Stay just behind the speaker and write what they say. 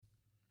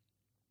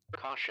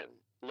Caution,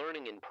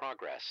 learning in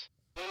progress.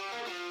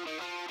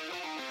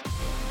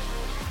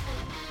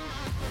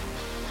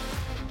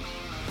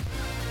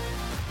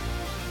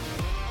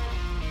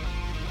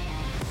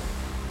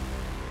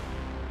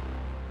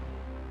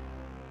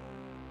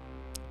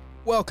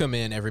 Welcome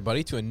in,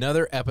 everybody, to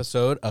another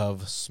episode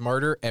of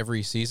Smarter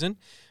Every Season.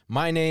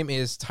 My name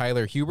is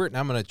Tyler Hubert, and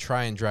I'm going to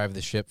try and drive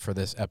the ship for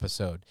this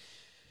episode.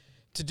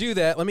 To do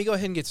that, let me go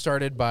ahead and get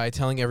started by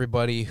telling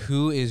everybody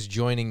who is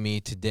joining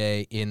me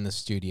today in the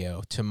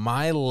studio. To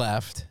my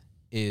left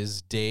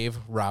is Dave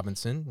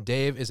Robinson.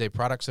 Dave is a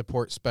product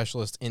support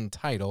specialist in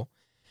title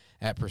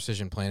at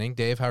Precision Planting.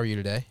 Dave, how are you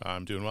today?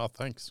 I'm doing well,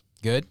 thanks.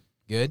 Good.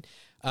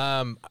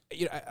 I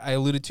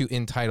alluded to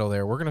in title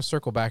there. We're going to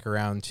circle back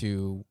around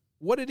to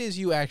what it is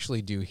you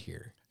actually do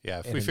here. Yeah,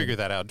 if we figure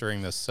that out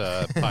during this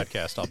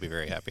podcast, I'll be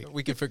very happy.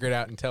 We can figure it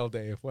out and tell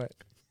Dave what.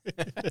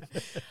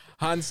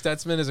 Hans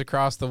Stutzman is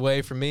across the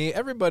way from me.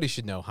 Everybody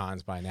should know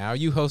Hans by now.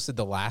 You hosted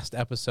the last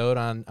episode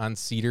on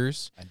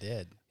cedars. I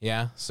did.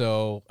 Yeah,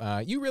 so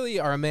you really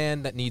are a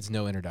man that needs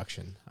no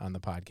introduction on the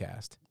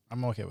podcast.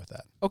 I'm okay with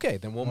that. Okay,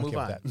 then we'll move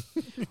on.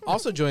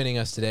 Also joining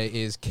us today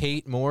is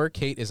Kate Moore.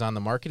 Kate is on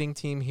the marketing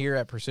team here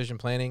at Precision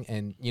Planting.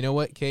 And you know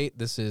what, Kate?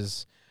 This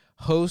is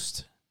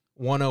host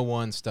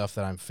 101 stuff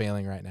that I'm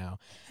failing right now.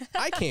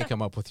 I can't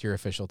come up with your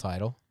official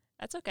title.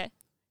 That's okay.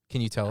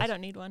 Can you tell us? I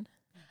don't need one.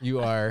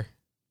 You are?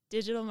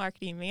 Digital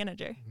Marketing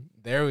Manager.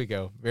 There we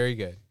go. Very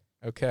good.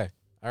 Okay.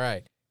 All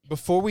right.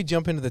 Before we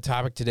jump into the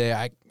topic today,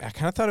 I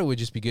kind of thought it would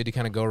just be good to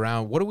kind of go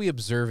around. What are we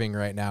observing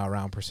right now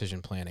around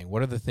precision planting?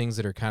 What are the things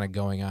that are kind of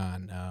going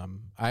on?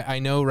 I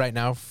know right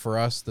now for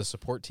us, the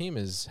support team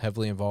is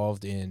heavily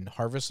involved in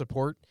harvest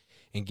support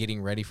and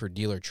getting ready for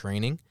dealer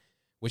training,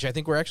 which I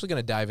think we're actually going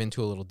to dive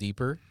into a little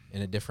deeper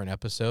in a different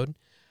episode.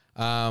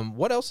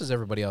 What else is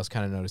everybody else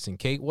kind of noticing?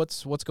 Kate,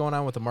 what's going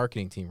on with the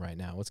marketing team right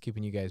now? What's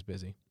keeping you guys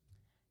busy?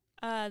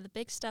 The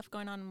big stuff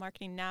going on in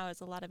marketing now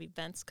is a lot of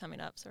events coming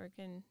up. So we're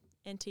getting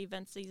into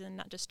event season,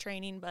 not just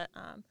training, but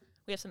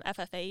we have some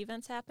FFA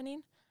events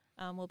happening.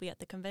 We'll be at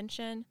the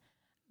convention.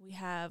 We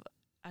have,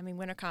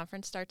 winter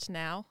conference starts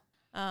now.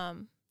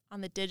 On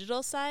the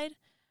digital side,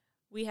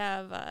 we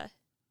have a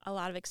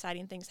lot of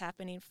exciting things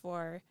happening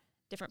for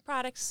different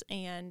products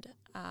and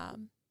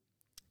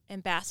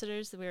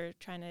ambassadors. We're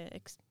trying to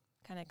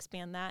kind of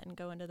expand that and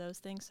go into those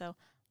things. So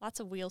lots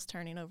of wheels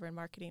turning over in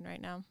marketing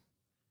right now.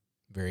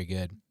 Very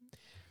good.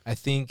 I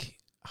think,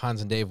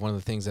 Hans and Dave, one of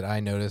the things that I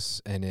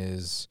notice and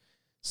is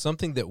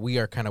something that we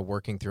are kind of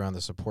working through on the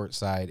support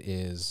side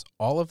is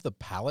all of the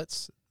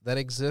pallets that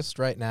exist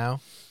right now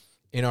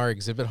in our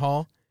exhibit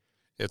hall.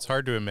 It's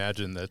hard to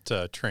imagine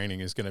that training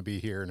is going to be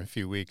here in a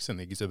few weeks and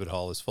the exhibit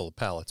hall is full of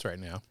pallets right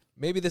now.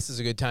 Maybe this is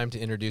a good time to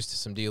introduce to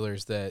some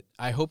dealers that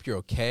I hope you're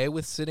okay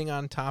with sitting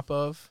on top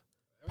of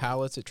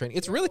pallets at training.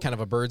 It's really kind of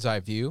a bird's eye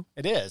view.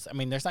 It is. I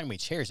mean, there's not going to be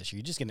chairs this year.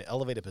 You just get an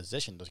elevated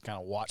position to kind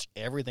of watch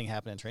everything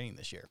happen in training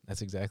this year.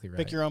 That's exactly right.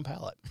 Pick your own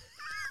pallet.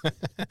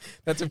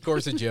 That's, of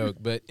course, a joke.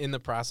 But in the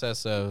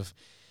process of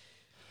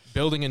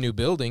building a new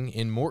building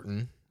in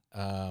Morton,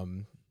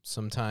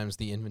 sometimes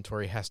the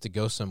inventory has to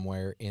go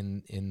somewhere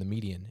in the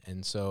median.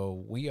 And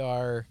so we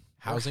are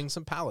housing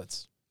some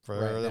pallets. For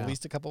right at now.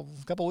 least a couple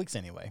weeks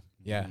anyway.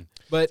 Yeah. Mm-hmm.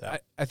 But So.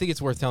 I think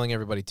it's worth telling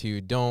everybody, too,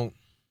 don't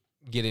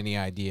get any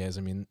ideas.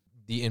 I mean,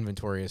 the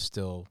inventory is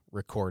still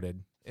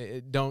recorded.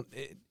 It's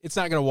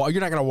not going to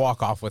you're not going to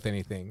walk off with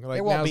anything. Like,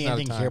 there won't now's be not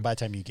anything the here time. by the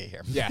time you get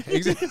here. Yeah,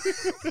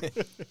 exactly.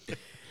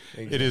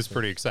 It is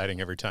pretty exciting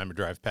every time I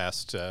drive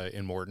past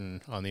in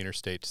Morton on the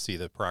interstate to see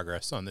the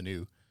progress on the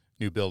new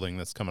building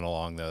that's coming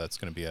along, though. That's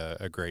going to be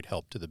a great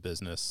help to the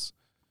business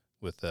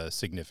with a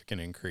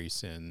significant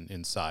increase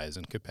in size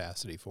and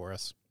capacity for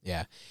us.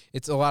 Yeah,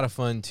 it's a lot of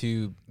fun,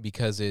 too,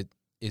 because it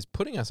is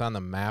putting us on the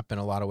map in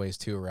a lot of ways,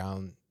 too,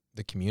 around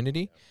the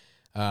community.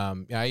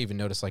 I even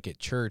noticed, like, at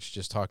church,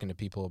 just talking to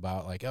people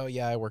about, like, oh,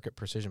 yeah, I work at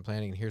Precision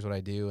Planting, and here's what I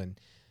do. And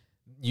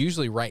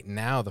usually right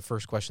now, the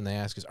first question they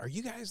ask is, are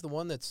you guys the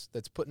one that's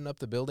putting up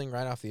the building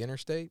right off the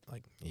interstate?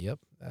 Like, yep,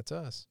 that's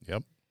us.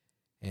 Yep.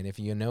 And if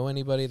you know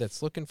anybody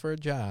that's looking for a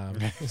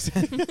job.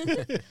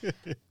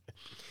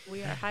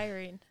 We are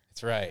hiring.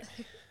 That's right.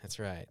 That's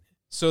right.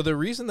 So the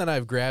reason that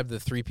I've grabbed the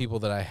three people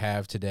that I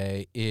have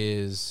today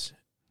is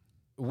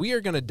we are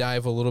going to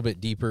dive a little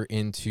bit deeper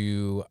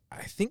into,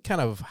 I think,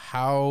 kind of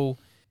how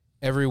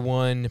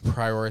everyone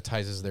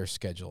prioritizes their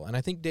schedule. And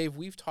I think, Dave,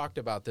 we've talked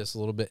about this a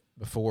little bit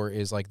before,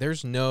 is like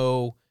there's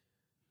no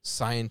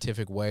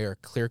scientific way or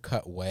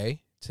clear-cut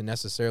way to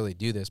necessarily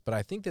do this, but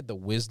I think that the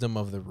wisdom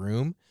of the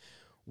room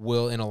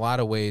will, in a lot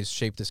of ways,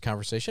 shape this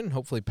conversation and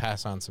hopefully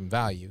pass on some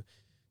value.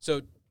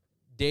 So,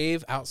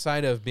 Dave,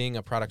 outside of being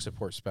a product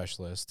support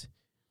specialist,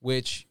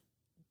 which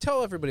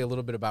tell everybody a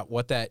little bit about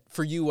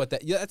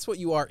that's what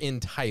you are in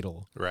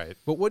title. Right.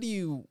 But what do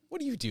you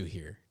do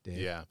here, Dave?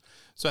 Yeah.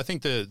 So I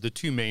think the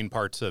two main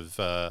parts of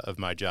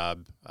my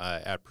job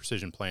at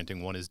Precision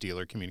Planting, one is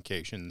dealer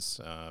communications.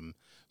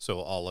 So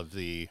all of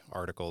the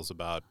articles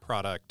about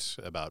product,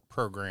 about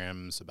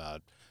programs,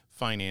 about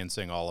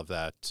financing, all of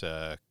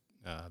that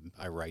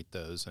I write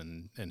those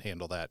and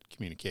handle that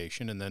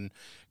communication. And then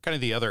kind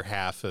of the other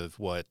half of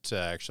what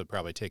actually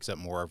probably takes up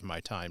more of my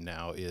time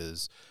now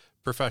is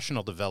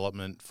professional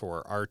development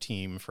for our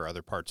team, for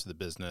other parts of the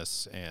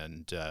business,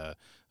 and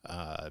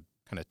kind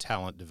of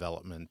talent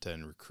development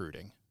and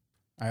recruiting.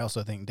 I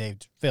also think Dave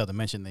failed to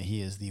mention that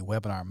he is the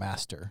webinar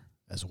master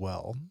as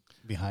well.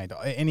 Behind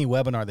any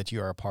webinar that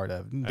you are a part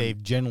of,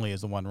 Dave generally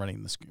is the one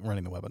running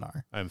the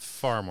webinar. I'm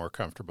far more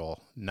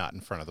comfortable not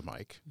in front of the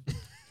mic.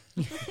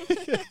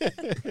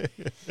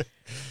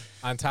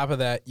 On top of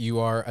that, you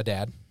are a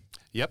dad.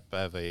 Yep, I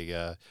have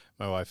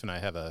my wife and I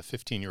have a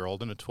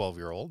 15-year-old and a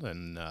 12-year-old,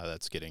 and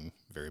that's getting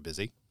very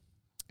busy.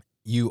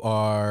 What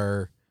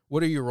are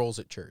your roles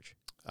at church?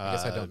 I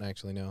guess I don't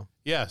actually know.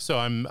 Yeah, so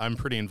I'm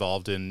pretty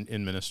involved in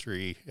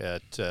ministry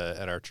at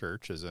our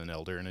church as an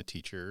elder and a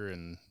teacher,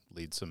 and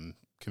lead some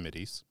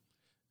committees.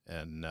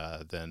 And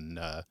then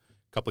a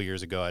couple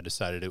years ago, I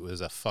decided it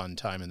was a fun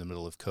time in the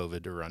middle of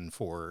COVID to run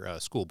for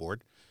school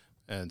board.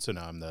 And so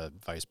now I'm the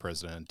vice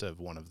president of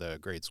one of the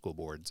grade school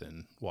boards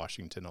in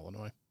Washington,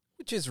 Illinois.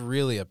 Which is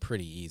really a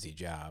pretty easy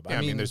job. Yeah,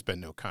 I mean, there's been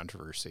no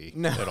controversy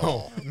No. at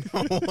all.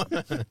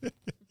 No.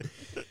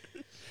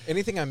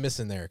 Anything I'm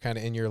missing there, kind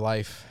of in your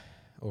life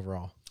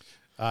overall?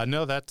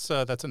 No, that's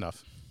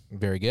enough.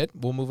 Very good.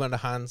 We'll move on to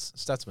Hans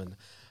Stutzman.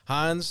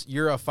 Hans,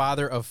 you're a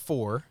father of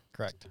 4.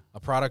 Correct.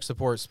 A product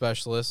support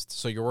specialist,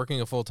 so you're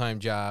working a full-time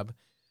job.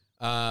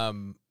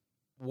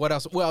 What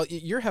else? Well,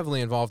 you're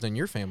heavily involved in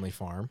your family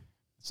farm.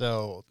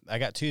 So I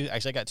got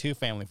two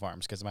family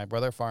farms because my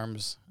brother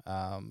farms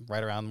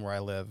right around where I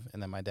live,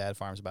 and then my dad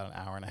farms about an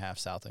hour and a half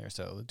south there.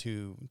 So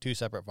two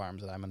separate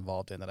farms that I'm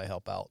involved in that I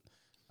help out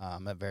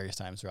at various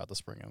times throughout the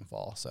spring and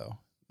fall. So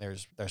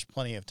there's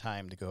plenty of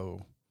time to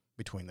go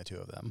between the two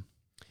of them.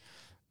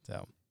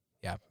 So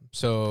yeah.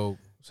 So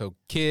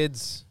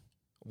kids,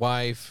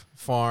 wife,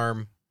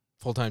 farm,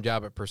 full-time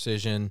job at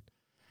Precision.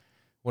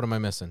 What am I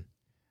missing?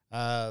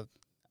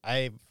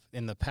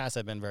 In the past,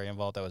 I've been very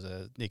involved. I was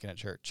a deacon at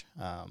church.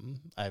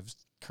 I've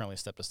currently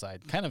stepped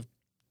aside, kind of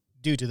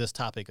due to this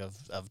topic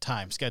of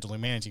time, scheduling,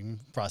 managing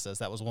process.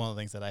 That was one of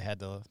the things that I had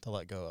to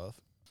let go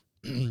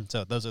of.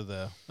 So those are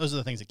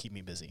the things that keep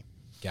me busy.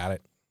 Got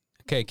it.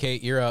 Okay,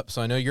 Kate, you're up.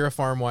 So I know you're a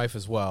farm wife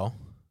as well.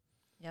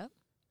 Yep.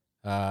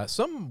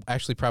 Some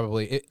actually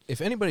probably,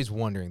 if anybody's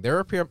wondering, there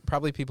are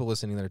probably people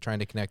listening that are trying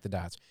to connect the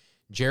dots.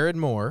 Jared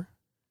Moore,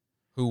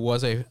 who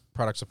was a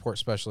product support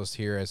specialist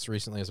here as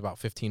recently as about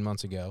 15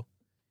 months ago,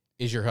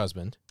 is your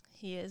husband.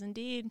 He is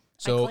indeed.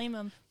 So I claim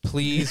him.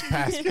 Please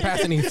pass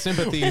any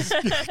sympathies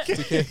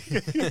to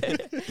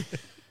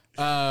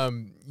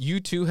Kate. You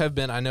two have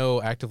been, I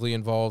know, actively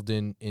involved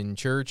in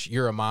church.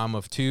 You're a mom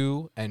of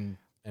 2 and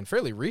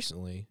fairly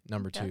recently,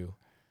 number 2.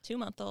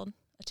 2-month-old.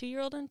 A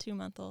 2-year-old and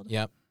 2-month-old.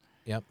 Yep.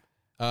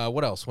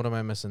 What else? What am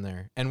I missing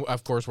there? And,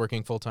 of course,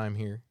 working full-time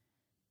here.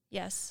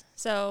 Yes.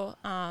 So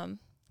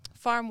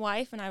farm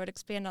wife, and I would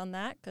expand on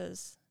that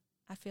because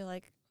I feel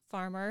like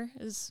farmer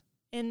is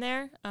in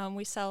there.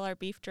 We sell our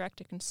beef direct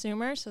to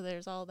consumer, so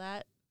there's all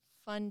that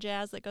fun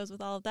jazz that goes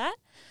with all of that.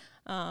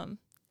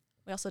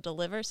 We also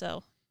deliver,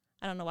 so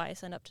I don't know why I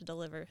signed up to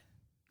deliver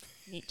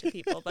meat to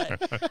people, but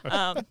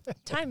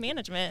time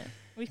management,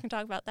 we can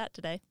talk about that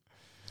today.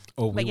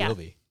 Oh, we yeah. will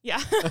be.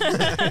 Yeah.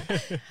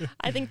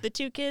 I think the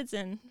 2 kids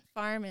and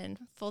farm and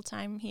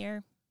full-time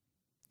here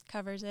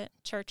covers it.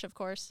 Church, of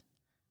course.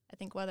 I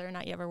think whether or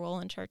not you have a role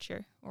in church,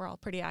 we're all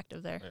pretty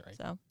active there. Right.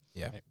 So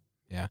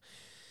Yeah.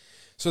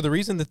 So the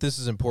reason that this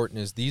is important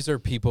is these are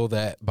people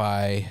that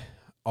by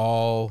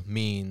all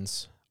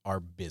means are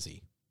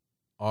busy,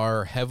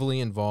 are heavily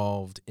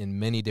involved in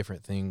many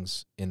different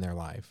things in their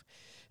life.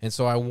 And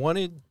so I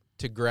wanted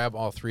to grab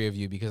all 3 of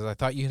you because I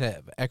thought you'd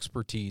have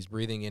expertise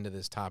breathing into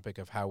this topic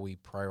of how we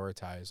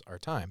prioritize our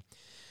time.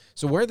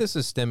 So where this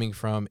is stemming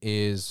from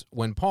is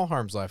when Paul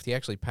Harms left, he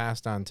actually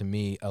passed on to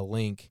me a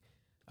link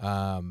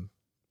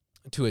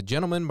to a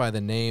gentleman by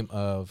the name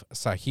of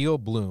Sahil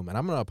Bloom. And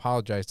I'm going to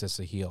apologize to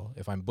Sahil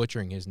if I'm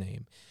butchering his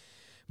name.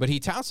 But he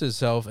touts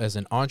himself as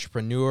an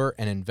entrepreneur,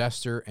 an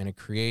investor, and a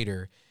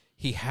creator.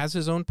 He has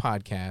his own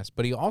podcast,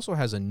 but he also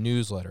has a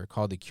newsletter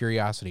called the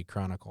Curiosity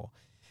Chronicle.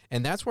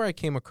 And that's where I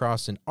came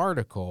across an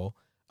article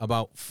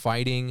about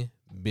fighting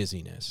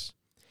busyness.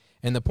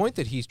 And the point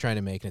that he's trying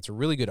to make, and it's a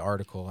really good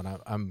article, and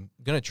I'm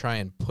going to try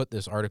and put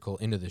this article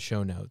into the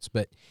show notes,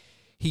 but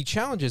he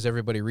challenges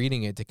everybody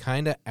reading it to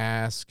kind of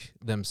ask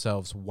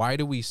themselves, why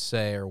do we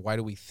say or why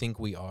do we think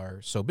we are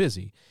so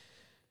busy?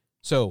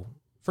 So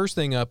first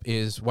thing up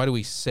is, why do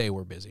we say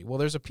we're busy? Well,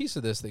 there's a piece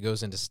of this that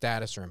goes into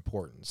status or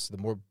importance. The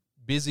more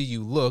busy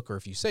you look, or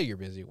if you say you're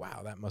busy,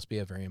 wow, that must be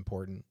a very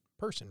important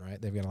person,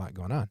 right? They've got a lot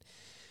going on.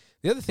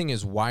 The other thing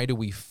is, why do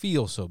we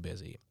feel so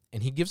busy?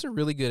 And he gives a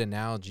really good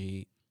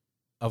analogy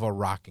of a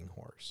rocking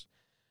horse,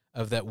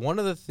 of that one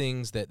of the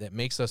things that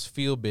makes us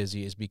feel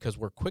busy is because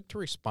we're quick to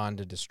respond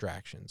to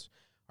distractions,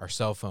 our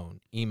cell phone,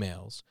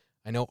 emails.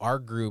 I know our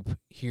group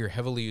here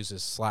heavily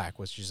uses Slack,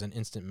 which is an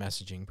instant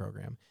messaging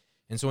program.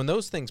 And so when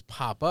those things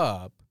pop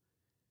up,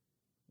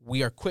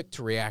 we are quick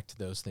to react to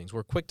those things.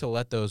 We're quick to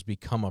let those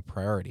become a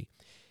priority.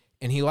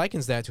 And he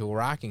likens that to a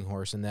rocking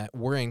horse in that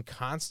we're in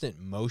constant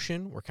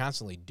motion, we're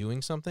constantly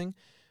doing something,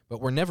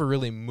 but we're never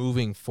really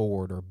moving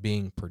forward or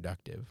being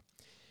productive.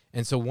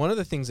 And so one of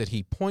the things that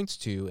he points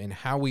to and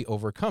how we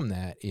overcome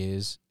that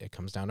is it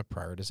comes down to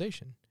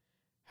prioritization.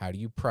 How do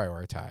you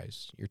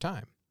prioritize your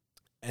time?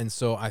 And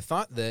so I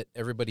thought that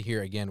everybody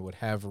here, again, would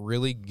have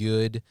really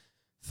good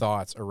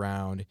thoughts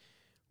around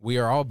we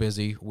are all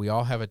busy. We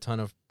all have a ton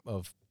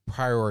of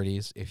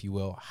priorities, if you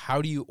will.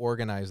 How do you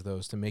organize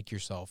those to make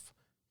yourself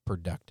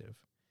productive?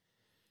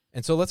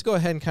 And so let's go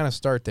ahead and kind of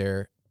start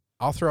there.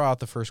 I'll throw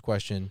out the first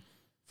question.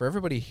 For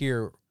everybody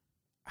here,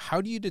 how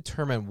do you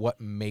determine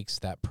what makes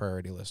that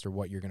priority list or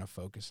what you're going to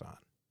focus on?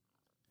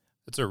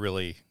 It's a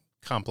really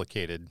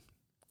complicated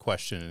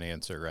question and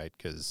answer, right?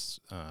 Because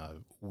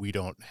we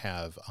don't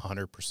have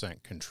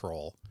 100%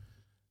 control.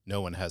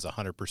 No one has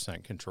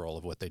 100% control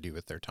of what they do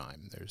with their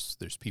time.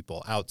 There's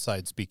people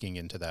outside speaking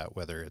into that,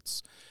 whether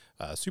it's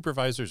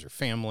supervisors or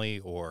family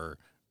or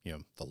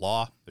the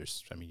law.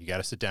 You got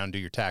to sit down and do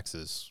your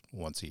taxes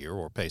once a year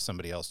or pay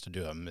somebody else to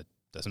do them. It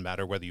doesn't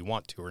matter whether you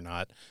want to or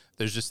not.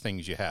 There's just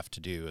things you have to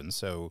do. And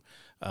so,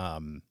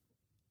 when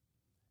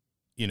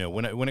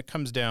it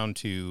comes down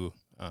to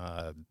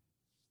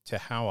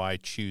how I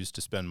choose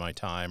to spend my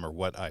time or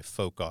what I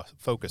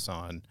focus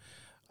on,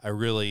 I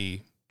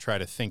really try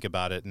to think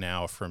about it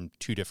now from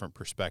two different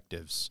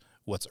perspectives,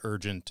 what's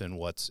urgent and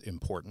what's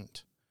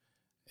important.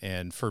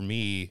 And for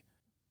me,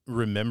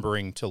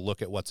 remembering to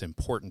look at what's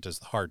important is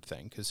the hard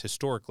thing, because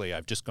historically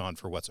I've just gone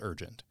for what's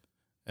urgent.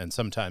 And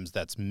sometimes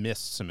that's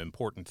missed some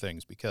important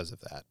things because of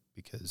that,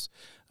 because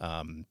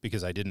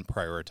I didn't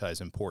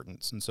prioritize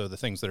importance. And so the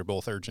things that are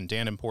both urgent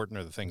and important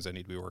are the things I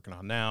need to be working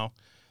on now.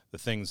 The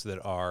things that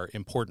are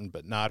important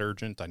but not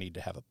urgent, I need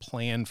to have a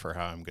plan for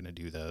how I'm going to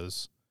do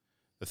those.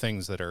 The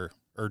things that are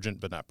urgent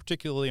but not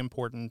particularly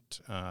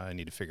important, I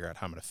need to figure out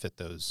how I'm going to fit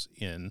those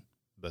in,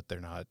 but they're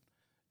not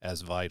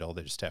as vital.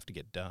 They just have to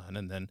get done.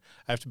 And then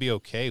I have to be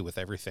okay with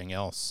everything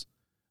else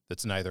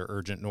that's neither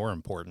urgent nor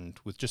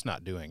important, with just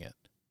not doing it,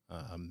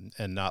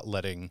 and not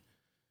letting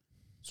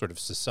sort of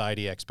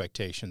society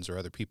expectations or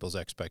other people's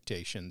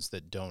expectations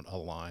that don't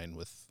align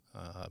with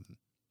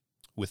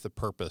the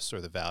purpose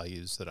or the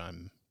values that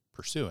I'm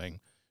pursuing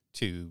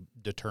to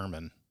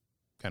determine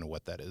kind of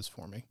what that is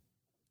for me.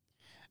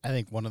 I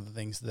think one of the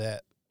things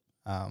that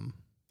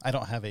I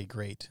don't have a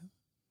great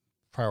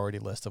priority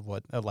list of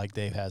what, like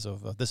Dave has,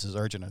 of this is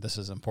urgent or this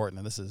is important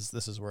and this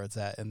is where it's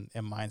at, and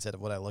mindset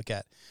of what I look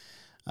at.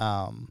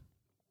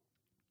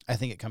 I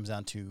think it comes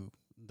down to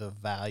the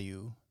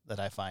value that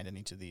I find in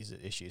each of these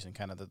issues and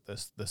kind of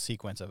the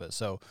sequence of it.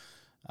 So,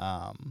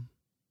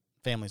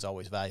 family is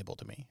always valuable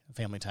to me.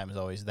 Family time is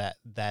always that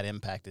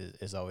impact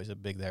is always a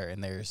big there.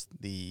 And there's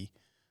the,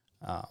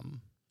 I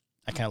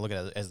kind of look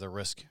at it as the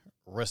risk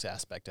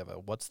aspect of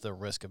it. What's the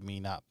risk of me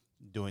not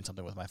doing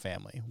something with my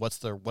family? What's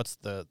the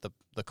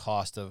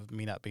cost of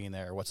me not being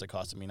there? What's the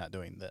cost of me not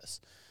doing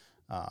this?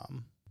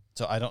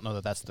 So I don't know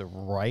that that's the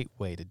right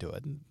way to do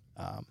it.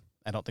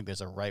 I don't think there's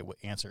a right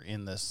answer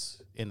in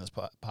this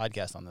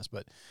podcast on this,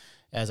 but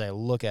as I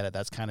look at it,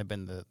 that's kind of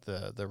been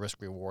the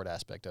risk reward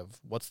aspect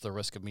of what's the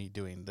risk of me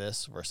doing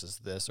this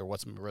versus this, or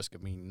what's the risk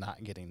of me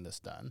not getting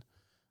this done,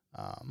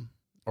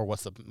 or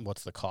what's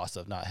the cost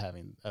of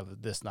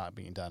this not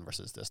being done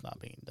versus this not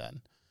being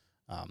done.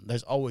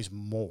 There's always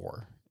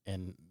more,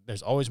 and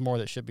there's always more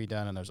that should be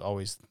done, and there's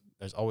always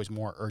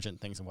more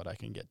urgent things than what I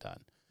can get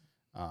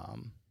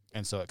done.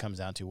 And so it comes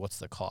down to what's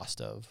the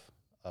cost of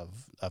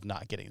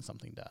not getting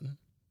something done.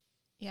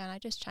 Yeah, and I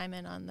just chime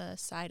in on the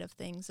side of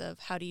things of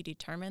how do you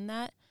determine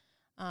that?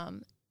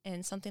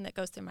 And something that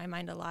goes through my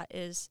mind a lot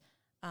is,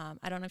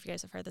 I don't know if you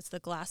guys have heard, that's the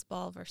glass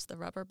ball versus the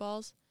rubber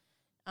balls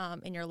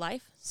in your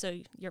life.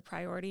 So your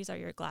priorities are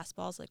your glass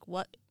balls. Like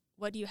what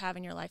do you have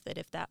in your life that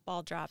if that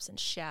ball drops and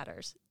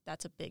shatters,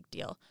 that's a big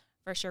deal.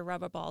 Versus your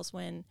rubber balls,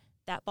 when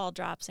that ball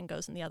drops and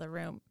goes in the other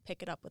room,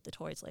 pick it up with the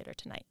toys later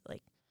tonight.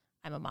 Like,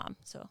 I'm a mom,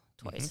 so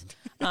toys.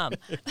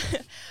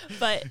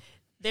 But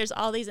there's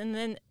all these, and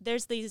then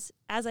there's these,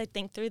 as I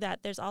think through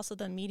that, there's also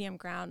the medium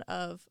ground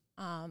of,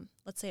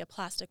 let's say a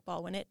plastic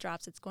ball, when it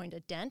drops, it's going to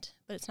dent,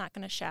 but it's not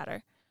going to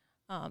shatter.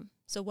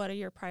 So what are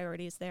your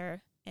priorities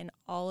there? And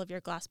all of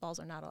your glass balls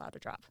are not allowed to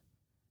drop.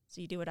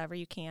 So you do whatever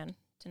you can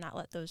to not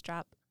let those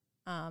drop.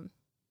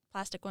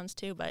 Plastic ones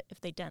too, but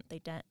if they dent,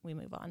 we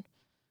move on.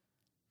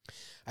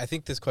 I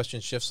think this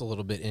question shifts a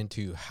little bit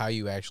into how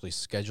you actually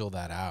schedule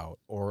that out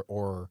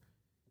or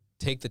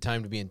take the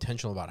time to be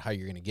intentional about how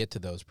you're going to get to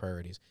those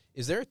priorities.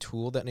 Is there a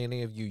tool that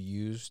any of you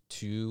use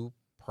to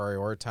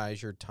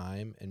prioritize your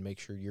time and make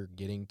sure you're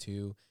getting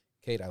to,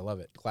 Kate, I love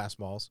it, glass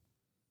balls?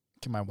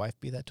 Can my wife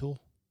be that tool?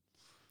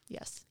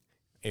 Yes.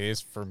 It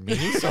is for me.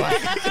 So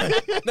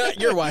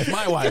not your wife,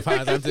 my wife.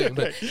 I'm saying,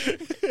 but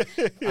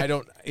I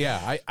don't.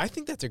 Yeah, I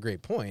think that's a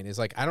great point. Is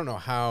like I don't know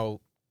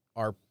how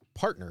our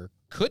partner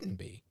couldn't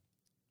be.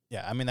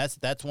 Yeah, I mean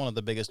that's one of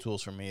the biggest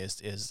tools for me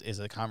is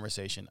a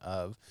conversation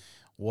of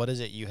what is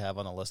it you have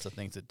on a list of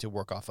things to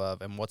work off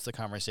of, and what's the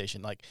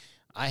conversation like.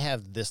 I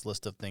have this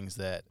list of things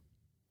that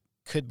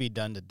could be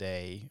done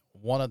today.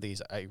 One of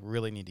these I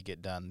really need to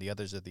get done. The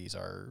others of these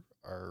are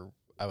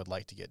I would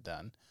like to get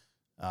done.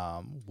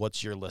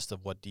 What's your list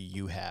of what do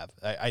you have?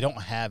 I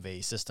don't have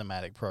a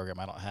systematic program.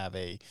 I don't have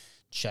a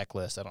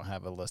checklist. I don't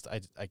have a list.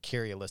 I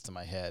carry a list in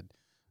my head.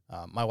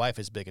 My wife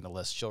is big in the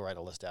list. She'll write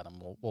a list down,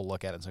 and we'll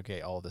look at it and say,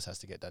 okay, all of this has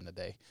to get done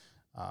today.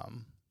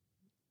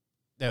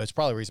 It's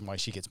probably the reason why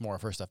she gets more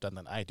of her stuff done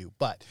than I do.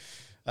 But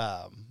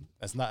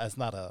it's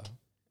not a.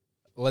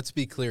 Let's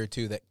be clear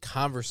too that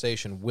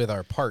conversation with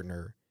our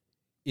partner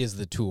is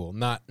the tool,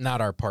 not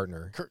our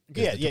partner.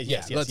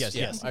 Yes.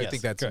 I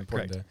think that's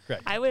important.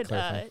 Correct. I would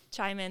clarify.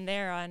 chime in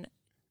there on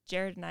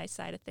Jared and I's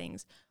side of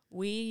things.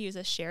 We use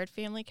a shared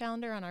family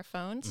calendar on our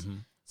phones,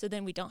 so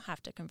then we don't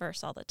have to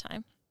converse all the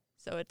time.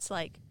 So it's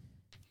like,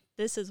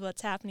 this is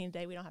what's happening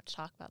today. We don't have to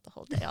talk about the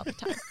whole day all the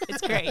time.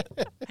 It's great.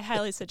 I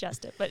highly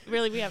suggest it. But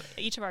really, we have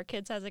each of our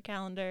kids has a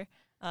calendar.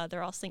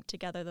 They're all synced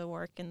together, the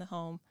work in the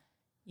home.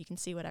 You can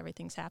see what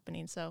everything's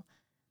happening. So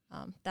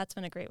that's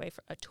been a great way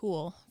for a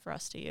tool for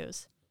us to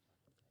use.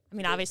 I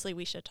mean, obviously,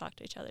 we should talk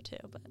to each other too.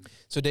 But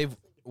So, Dave,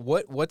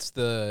 what's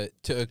to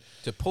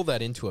pull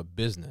that into a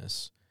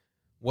business?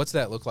 What's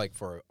that look like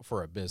for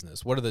a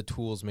business? What are the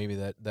tools maybe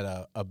that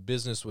a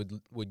business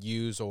would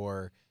use,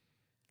 or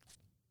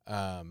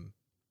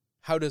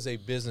how does a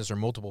business or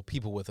multiple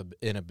people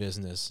in a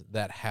business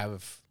that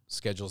have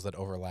schedules that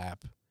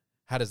overlap?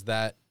 How do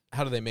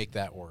they make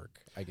that work,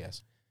 I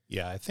guess?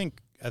 Yeah, I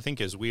think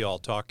as we all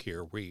talk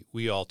here,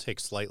 we all take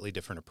slightly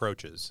different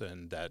approaches,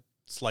 and that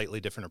slightly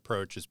different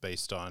approach is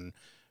based on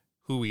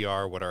who we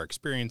are, what our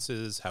experience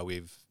is, how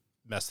we've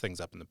messed things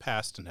up in the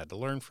past and had to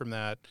learn from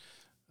that,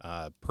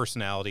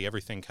 personality,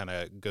 everything kind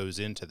of goes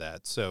into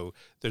that. So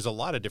there's a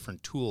lot of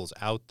different tools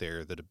out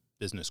there that a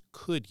business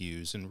could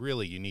use, and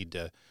really you need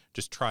to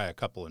just try a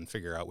couple and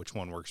figure out which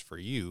one works for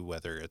you,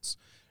 whether it's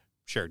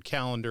shared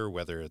calendar,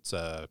 whether it's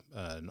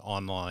an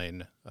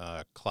online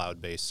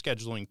cloud-based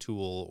scheduling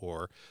tool,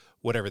 or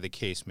whatever the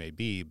case may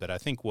be. But I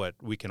think what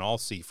we can all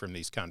see from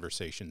these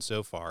conversations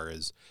so far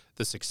is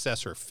the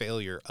success or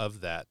failure of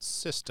that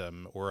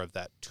system or of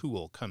that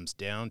tool comes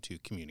down to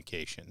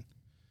communication.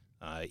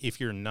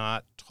 If you're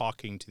not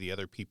talking to the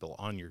other people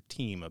on your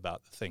team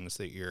about the things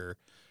that you're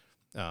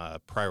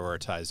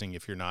prioritizing,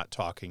 if you're not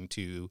talking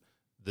to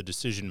the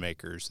decision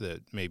makers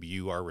that maybe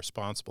you are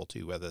responsible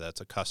to, whether that's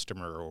a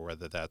customer or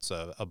whether that's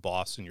a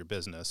boss in your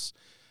business,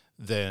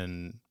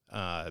 then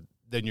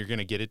you're going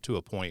to get it to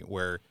a point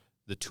where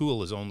the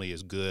tool is only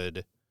as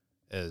good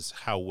as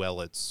how well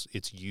it's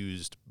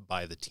used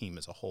by the team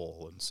as a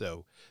whole. And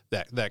so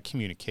that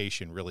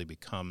communication really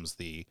becomes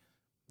the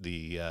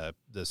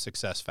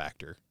success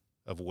factor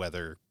of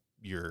whether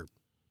your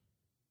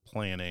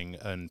planning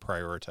and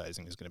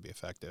prioritizing is going to be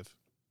effective.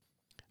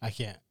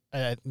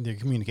 The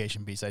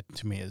communication piece,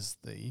 to me, is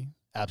the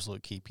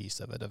absolute key piece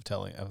of it, of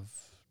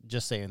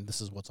just saying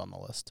this is what's on the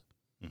list.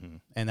 Mm-hmm.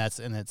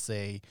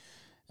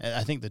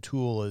 I think the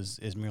tool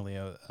is merely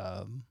a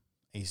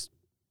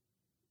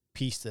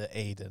piece to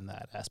aid in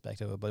that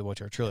aspect of it. But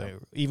what you're truly,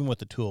 even with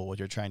the tool, what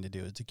you're trying to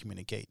do is to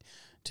communicate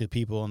to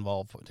people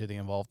involved, to the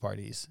involved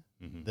parties,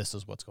 this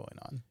is what's going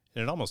on.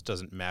 And it almost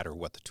doesn't matter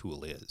what the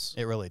tool is.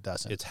 It really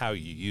doesn't. It's how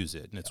you use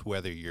it, and it's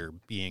whether you're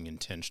being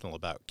intentional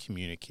about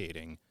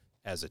communicating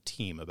as a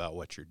team about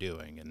what you're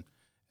doing,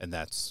 and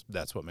that's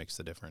what makes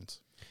the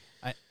difference.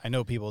 I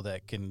know people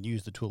that can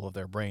use the tool of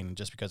their brain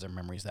just because their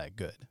memory's that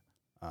good,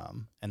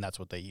 and that's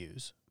what they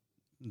use.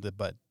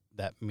 But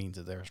that means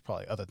that there's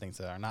probably other things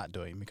that are not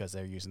doing because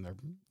they're using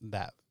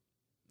they're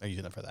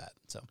using it for that.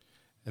 So,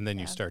 and then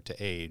you start to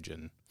age,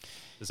 and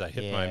as I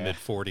hit my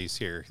mid-40s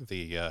here,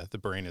 the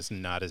brain is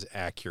not as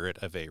accurate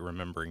of a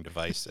remembering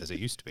device as it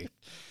used to be.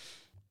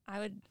 I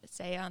would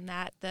say on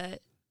that, the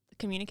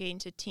communicating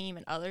to team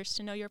and others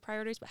to know your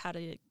priorities, but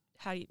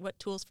what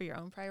tools for your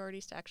own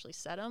priorities to actually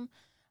set them.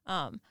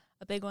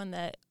 A big one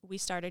that we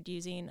started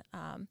using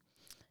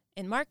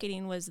in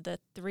marketing was the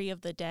 3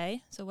 of the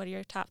day. So what are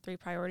your top 3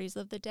 priorities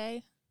of the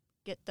day?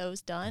 Get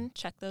those done,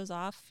 check those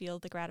off, feel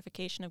the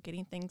gratification of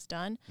getting things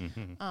done.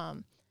 Mm-hmm.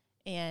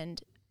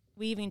 And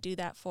we even do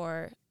that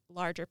for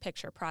larger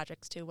picture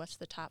projects too. What's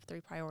the top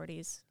 3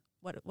 priorities?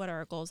 What are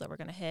our goals that we're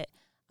going to hit?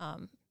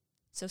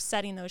 So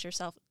setting those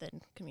yourself,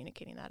 then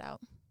communicating that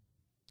out.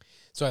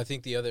 So I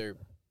think the other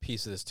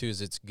piece of this too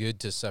is it's good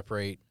to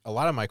separate. A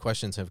lot of my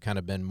questions have kind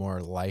of been more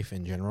life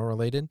in general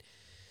related.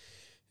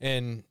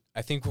 And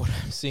I think what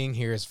I'm seeing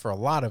here is for a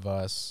lot of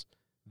us,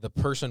 the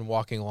person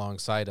walking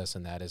alongside us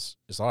in that is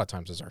a lot of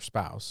times is our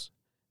spouse,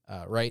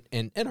 right?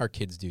 And our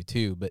kids do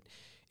too. But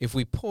if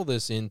we pull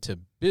this into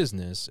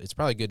business, it's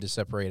probably good to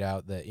separate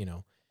out that,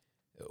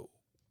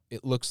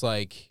 it looks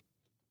like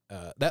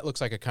that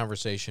looks like a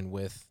conversation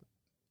with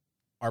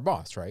our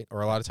boss, right?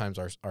 Or a lot of times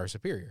our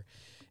superior.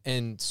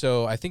 And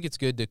so I think it's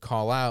good to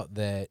call out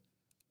that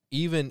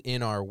even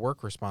in our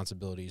work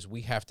responsibilities,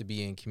 we have to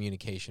be in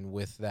communication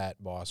with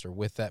that boss or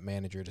with that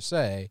manager to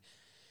say,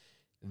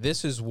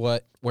 this is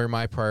where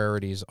my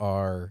priorities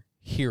are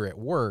here at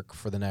work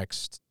for the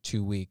next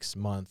 2 weeks,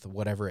 month,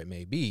 whatever it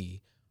may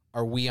be.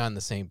 are we on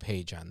the same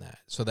page on that,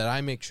 so that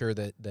I make sure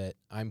that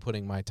I'm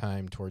putting my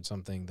time towards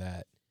something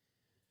that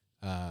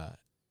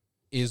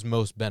is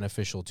most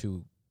beneficial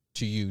to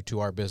you, to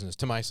our business,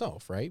 to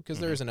myself, right? Because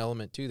there is an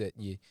element too that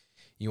you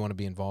want to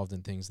be involved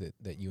in things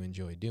that you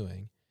enjoy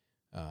doing.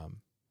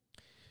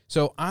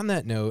 So on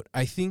that note,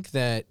 I think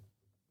that,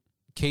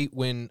 Kate,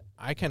 when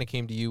I kind of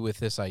came to you with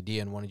this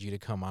idea and wanted you to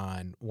come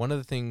on, one of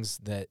the things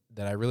that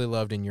I really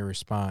loved in your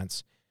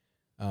response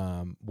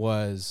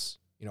was,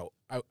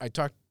 I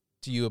talked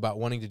to you about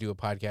wanting to do a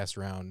podcast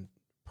around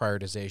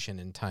prioritization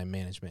and time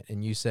management,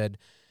 and you said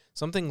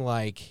something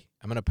like,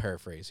 I'm going to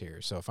paraphrase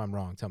here, so if I'm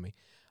wrong, tell me.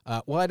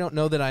 Well, I don't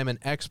know that I'm an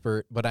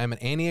expert, but I'm an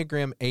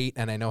Enneagram 8,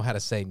 and I know how to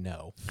say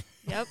no.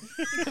 Yep.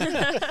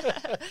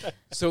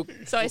 So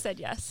I said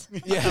yes.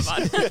 Yes.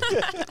 Come on.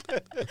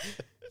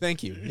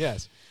 Thank you.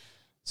 Yes.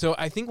 So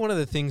I think one of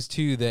the things,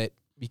 too, that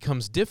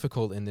becomes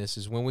difficult in this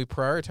is when we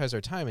prioritize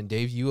our time, and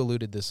Dave, you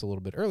alluded this a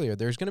little bit earlier,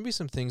 there's going to be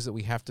some things that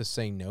we have to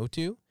say no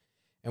to,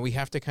 and we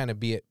have to kind of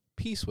be at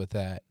peace with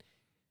that.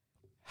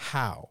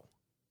 How?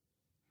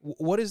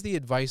 What is the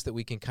advice that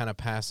we can kind of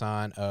pass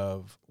on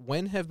of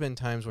when have been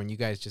times when you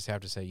guys just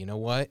have to say, you know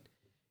what,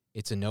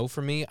 it's a no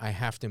for me, I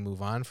have to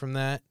move on from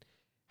that?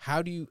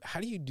 How do you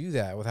do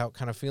that without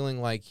kind of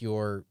feeling like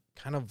you're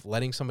kind of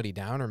letting somebody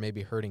down or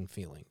maybe hurting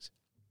feelings?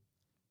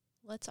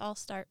 Let's all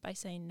start by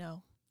saying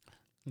no.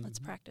 Let's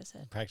practice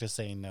it. Practice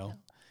saying no.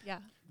 Yeah.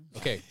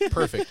 Okay,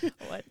 perfect.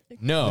 What?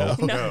 No.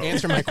 No.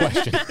 Answer my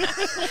question.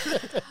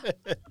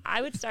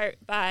 I would start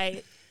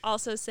by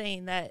also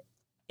saying that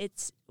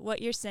it's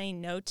what you're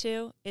saying no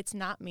to. It's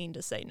not mean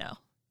to say no.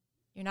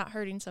 You're not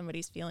hurting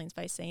somebody's feelings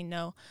by saying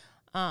no.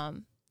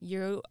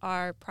 You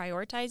are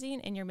prioritizing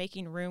and you're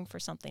making room for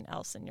something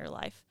else in your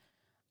life.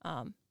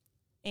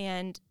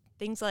 And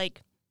things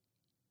like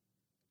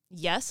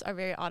yes are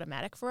very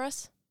automatic for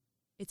us.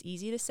 It's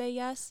easy to say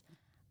yes.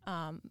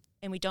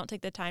 And we don't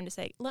take the time to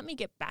say, let me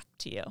get back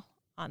to you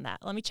on that.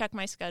 Let me check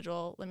my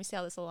schedule. Let me see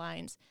how this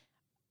aligns.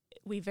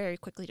 We very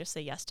quickly just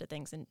say yes to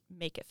things and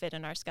make it fit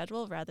in our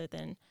schedule rather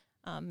than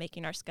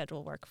making our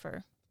schedule work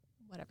for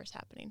whatever's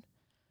happening.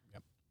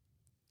 Yep.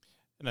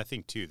 And I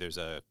think, too, there's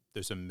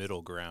a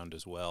middle ground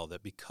as well,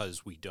 that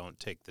because we don't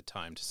take the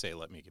time to say,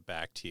 let me get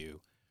back to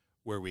you,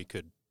 where we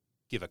could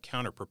give a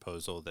counter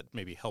proposal that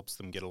maybe helps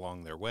them get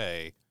along their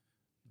way,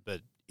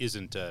 but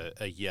isn't a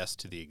yes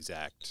to the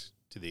exact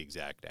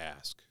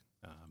ask,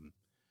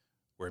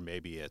 where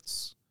maybe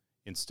it's,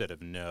 instead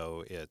of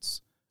no,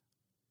 it's,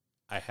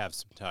 I have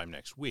some time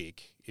next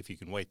week if you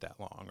can wait that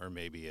long, or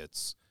maybe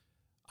it's,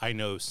 I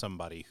know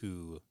somebody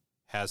who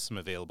has some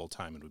available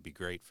time and would be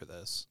great for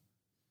this.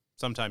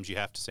 Sometimes you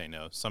have to say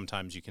no.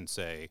 Sometimes you can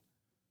say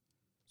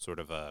sort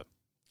of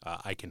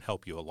I can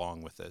help you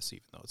along with this,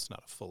 even though it's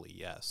not a fully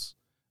yes.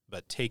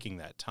 But taking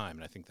that time,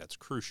 and I think that's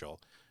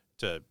crucial,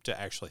 to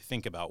actually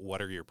think about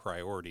what are your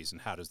priorities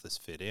and how does this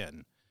fit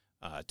in,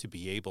 to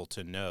be able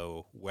to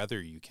know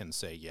whether you can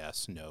say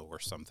yes, no, or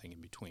something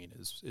in between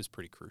is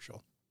pretty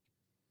crucial.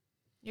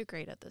 You're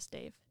great at this,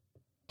 Dave.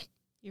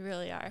 You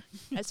really are.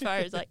 As far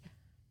as like,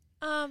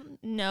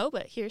 no,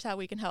 but here's how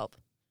we can help.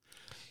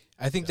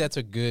 I think that's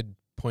a good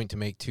point to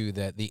make, too,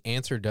 that the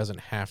answer doesn't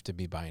have to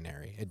be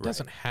binary. It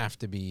doesn't have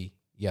to be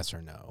yes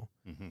or no.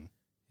 Mm-hmm.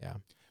 Yeah.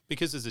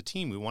 Because as a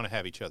team, we want to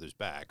have each other's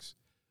backs,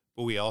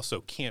 but we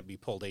also can't be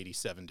pulled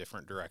 87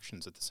 different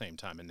directions at the same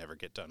time and never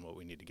get done what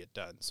we need to get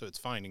done. So it's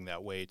finding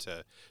that way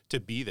to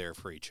be there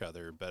for each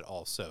other, but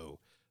also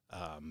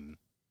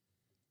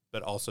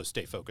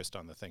stay focused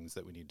on the things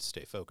that we need to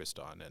stay focused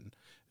on.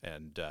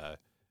 And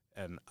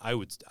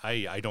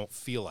I don't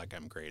feel like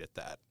I'm great at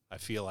that. I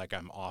feel like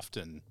I'm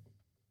often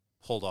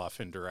pulled off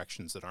in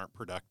directions that aren't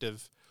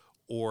productive,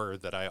 or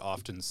that I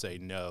often say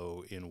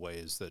no in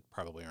ways that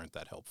probably aren't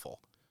that helpful.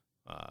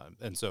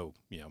 And so,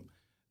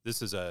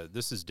 this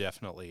is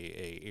definitely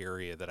a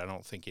area that I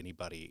don't think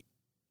anybody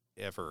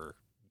ever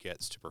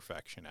gets to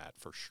perfection at,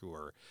 for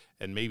sure.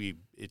 And maybe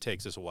it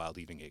takes us a while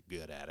to even get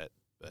good at it,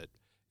 but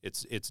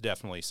it's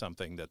definitely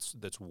something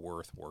that's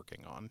worth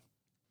working on.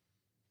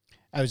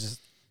 I was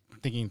just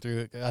thinking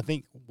through it. I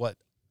think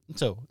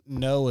so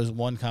no is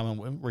one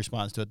common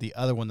response to it. The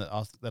other one that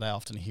I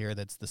often hear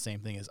that's the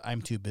same thing is,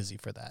 I'm too busy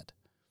for that.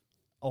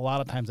 A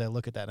lot of times I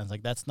look at that and it's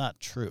like, that's not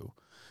true,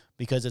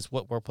 because it's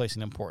what we're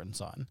placing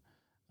importance on.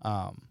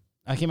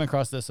 I came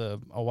across this a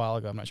while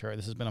ago. I'm not sure.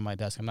 This has been on my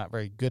desk. I'm not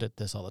very good at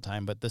this all the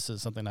time, but this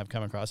is something I've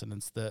come across, and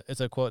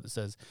it's a quote that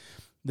says,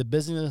 "The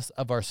busyness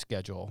of our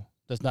schedule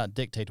does not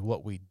dictate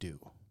what we do.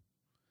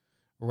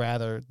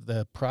 Rather,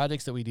 the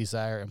projects that we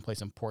desire and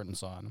place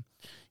importance on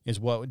is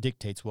what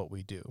dictates what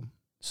we do.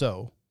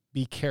 So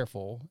be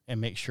careful and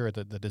make sure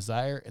that the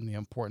desire and the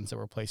importance that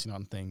we're placing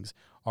on things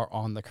are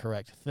on the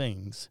correct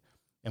things,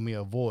 and we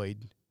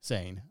avoid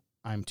saying,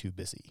 I'm too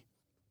busy."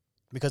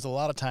 Because a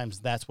lot of times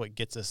that's what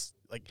gets us,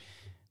 like,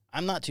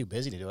 I'm not too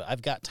busy to do it.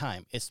 I've got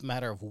time. It's a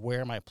matter of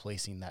where am I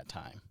placing that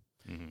time.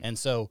 Mm-hmm. And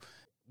so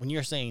when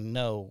you're saying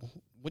no,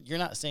 you're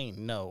not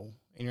saying no,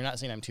 and you're not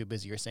saying I'm too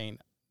busy. You're saying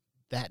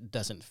that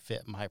doesn't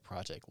fit my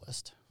project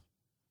list.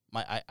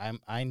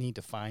 I need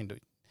to find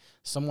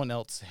someone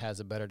else has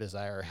a better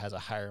desire, has a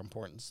higher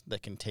importance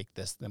that can take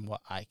this than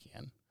what I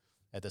can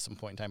at this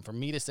point in time. For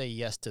me to say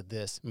yes to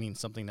this means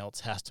something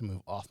else has to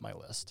move off my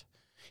list.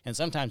 And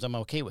sometimes I'm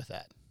okay with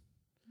that,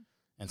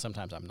 and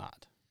sometimes I'm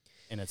not.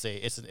 And it's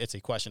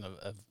a question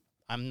of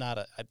I'm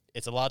not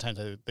it's a lot of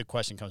times the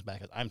question comes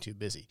back as I'm too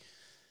busy.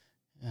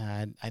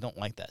 I don't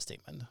like that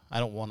statement. I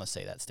don't want to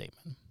say that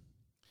statement.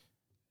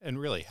 And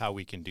really how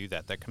we can do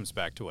that comes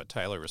back to what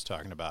Tyler was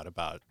talking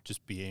about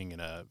just being in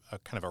a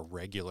kind of a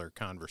regular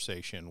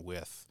conversation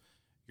with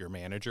your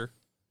manager.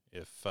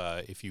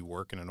 If you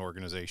work in an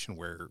organization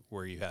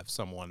where you have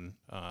someone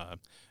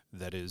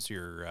that is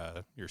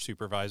your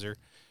supervisor,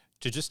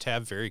 to just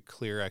have very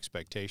clear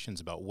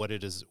expectations about what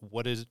is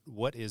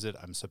it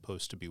I'm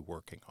supposed to be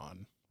working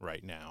on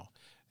right now.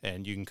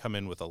 And you can come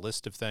in with a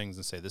list of things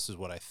and say, this is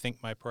what I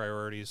think my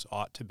priorities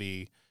ought to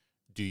be.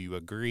 Do you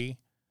agree?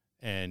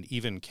 And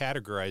even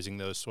categorizing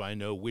those so I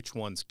know which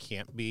ones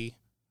can't be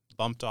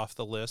bumped off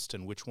the list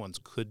and which ones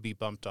could be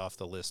bumped off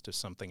the list if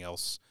something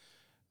else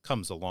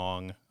comes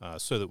along,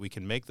 so that we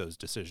can make those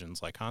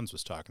decisions like Hans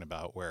was talking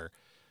about, where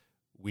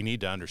we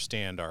need to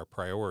understand our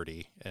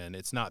priority. And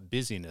it's not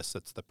busyness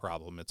that's the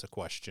problem. It's a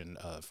question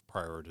of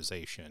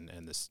prioritization,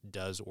 and this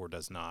does or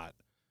does not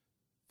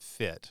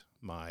fit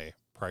my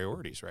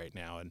priorities right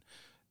now. And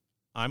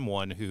I'm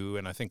one who,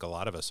 and I think a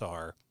lot of us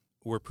are,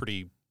 we're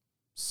pretty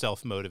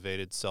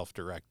self-motivated,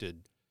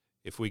 self-directed.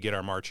 If we get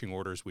our marching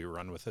orders, we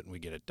run with it and we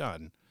get it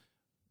done.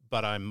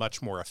 But I'm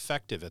much more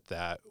effective at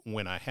that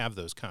when I have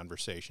those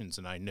conversations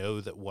and I know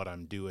that what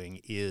I'm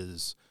doing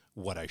is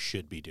what I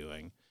should be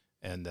doing,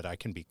 and that I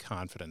can be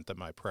confident that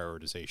my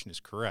prioritization is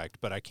correct.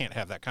 But I can't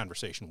have that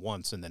conversation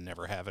once and then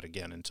never have it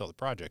again until the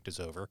project is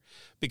over,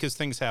 because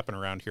things happen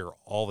around here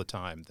all the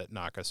time that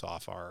knock us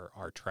off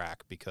our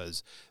track,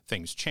 because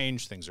things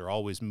change, things are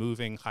always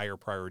moving, higher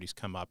priorities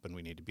come up, and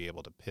we need to be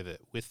able to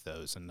pivot with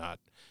those and not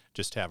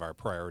just have our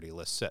priority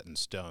list set in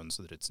stone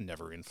so that it's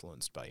never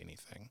influenced by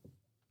anything.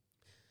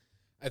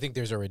 I think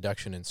there's a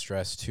reduction in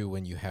stress, too,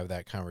 when you have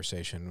that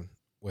conversation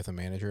with a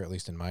manager, at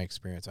least in my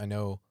experience. I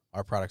know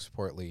our product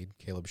support lead,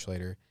 Caleb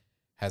Schlater,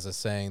 has a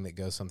saying that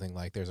goes something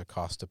like, there's a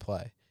cost to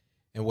play.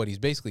 And what he's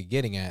basically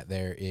getting at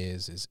there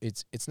is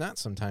it's not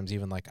sometimes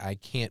even like I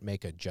can't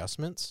make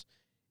adjustments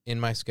in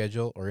my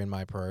schedule or in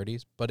my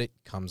priorities, but it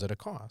comes at a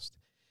cost.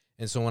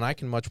 And so when I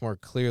can much more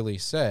clearly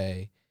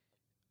say,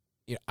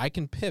 you know, I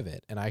can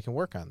pivot and I can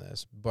work on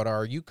this, but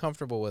are you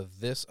comfortable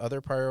with this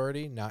other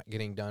priority not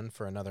getting done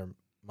for another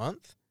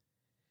month?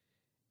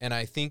 And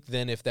I think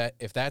then if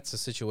that's a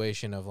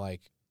situation of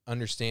like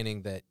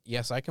understanding that,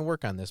 yes, I can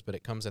work on this, but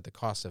it comes at the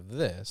cost of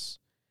this,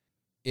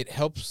 it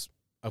helps,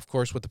 of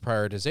course, with the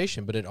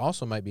prioritization, but it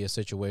also might be a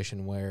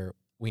situation where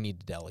we need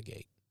to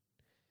delegate.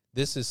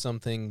 This is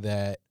something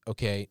that,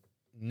 okay,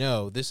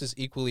 no, this is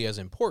equally as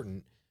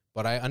important,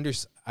 but I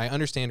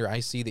understand, or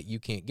I see that you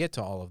can't get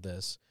to all of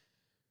this,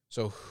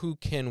 so who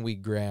can we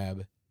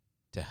grab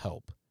to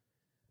help?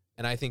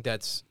 And I think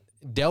that's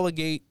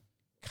delegate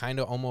kind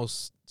of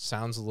almost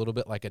sounds a little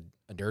bit like a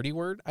dirty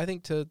word, I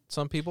think, to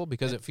some people,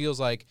 because it feels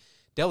like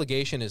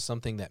delegation is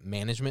something that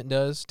management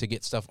does to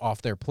get stuff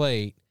off their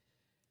plate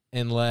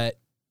and let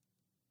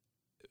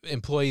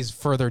employees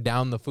further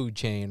down the food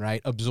chain, right,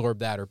 absorb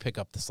that or pick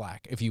up the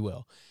slack, if you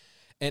will.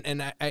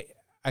 And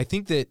I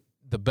think that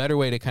the better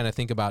way to kind of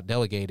think about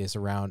delegate is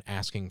around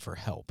asking for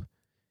help.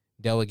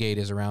 Delegate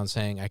is around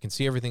saying, I can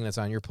see everything that's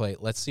on your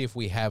plate. Let's see if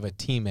we have a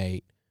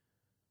teammate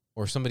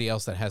or somebody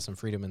else that has some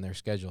freedom in their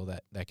schedule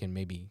that can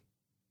maybe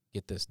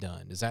get this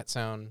done. Does that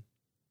sound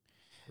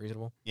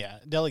reasonable? Yeah.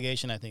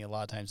 Delegation, I think a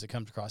lot of times it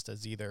comes across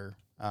as either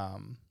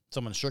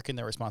someone shirking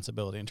their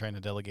responsibility and trying to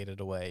delegate it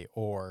away,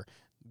 or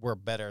we're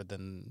better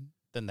than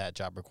that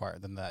job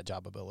required, than that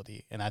job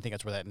ability. And I think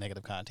that's where that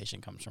negative connotation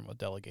comes from with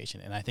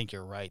delegation. And I think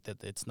you're right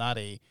that it's not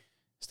a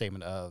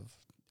statement of,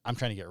 I'm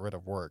trying to get rid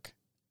of work.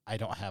 I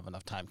don't have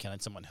enough time. Can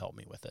someone help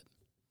me with it?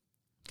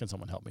 Can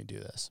someone help me do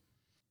this?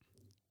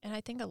 And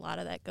I think a lot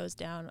of that goes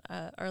down,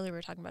 earlier we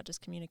were talking about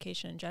just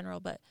communication in general,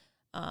 but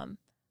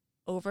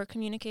over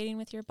communicating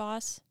with your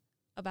boss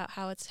about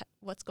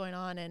what's going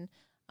on, and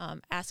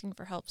asking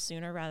for help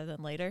sooner rather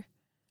than later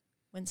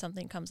when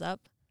something comes up.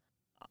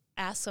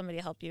 Ask somebody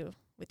to help you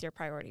with your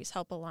priorities,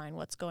 help align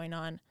what's going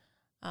on,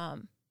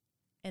 and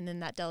then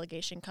that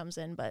delegation comes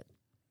in. But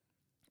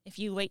if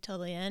you wait till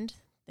the end,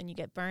 then you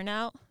get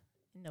burnout,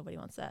 and nobody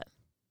wants that.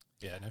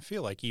 Yeah, and I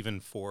feel like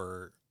even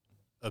for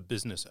a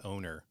business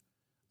owner,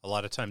 a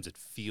lot of times it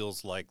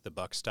feels like the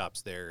buck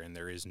stops there and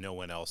there is no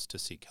one else to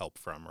seek help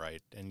from,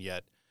 right? And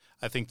yet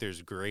I think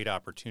there's great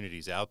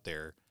opportunities out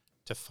there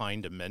to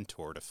find a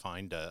mentor, to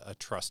find a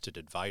trusted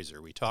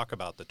advisor. We talk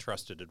about the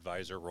trusted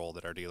advisor role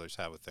that our dealers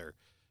have with their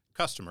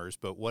customers,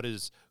 but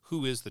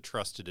who is the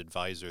trusted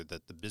advisor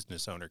that the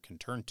business owner can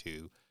turn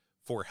to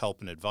for help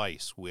and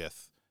advice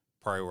with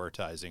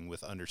prioritizing,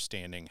 with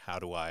understanding how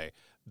do I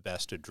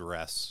best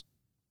address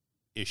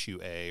issue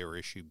A or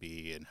issue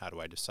B, and how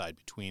do I decide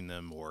between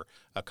them or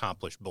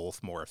accomplish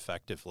both more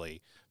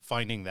effectively?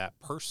 Finding that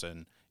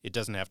person, it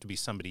doesn't have to be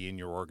somebody in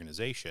your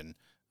organization,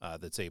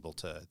 that's able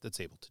to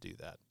do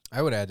that.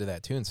 I would add to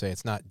that too and say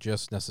it's not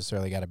just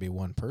necessarily got to be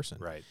one person.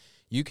 Right.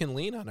 You can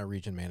lean on a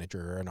region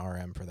manager or an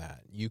RM for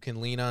that. You can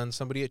lean on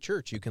somebody at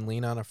church. You can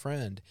lean on a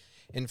friend.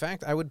 In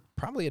fact, I would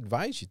probably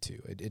advise you to.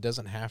 It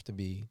doesn't have to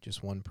be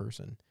just one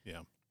person.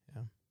 Yeah.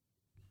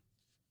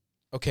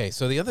 Okay,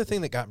 so the other thing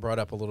that got brought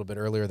up a little bit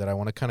earlier that I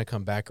want to kind of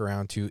come back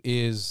around to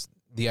is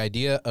the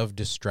idea of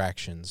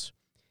distractions.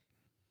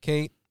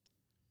 Kate,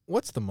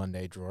 what's the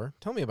Monday drawer?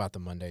 Tell me about the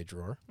Monday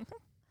drawer.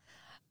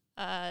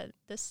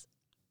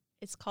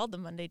 It's called the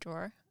Monday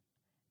drawer.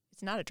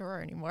 It's not a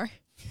drawer anymore.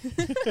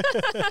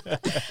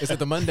 Is it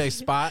the Monday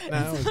spot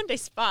now? It's Monday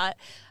spot.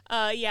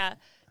 Yeah.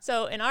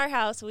 So in our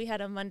house, we had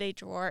a Monday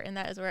drawer, and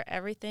that is where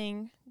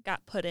everything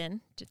got put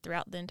in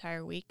throughout the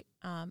entire week.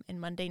 And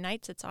Monday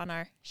nights, it's on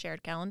our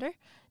shared calendar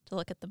to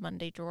look at the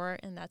Monday drawer,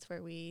 and that's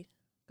where we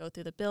go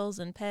through the bills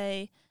and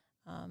pay,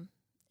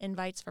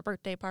 invites for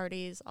birthday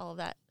parties, all of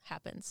that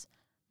happens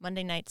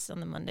Monday nights on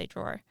the Monday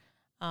drawer.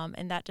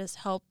 And that just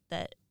helped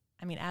that,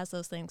 as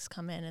those things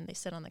come in and they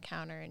sit on the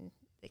counter and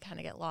they kind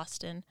of get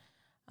lost in,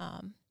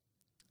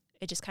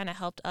 it just kind of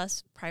helped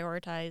us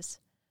prioritize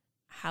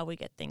how we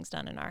get things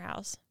done in our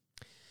house.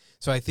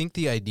 So I think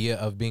the idea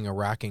of being a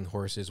rocking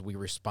horse is we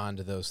respond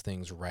to those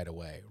things right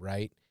away,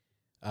 right?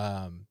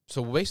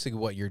 So basically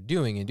what you're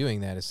doing in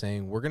doing that is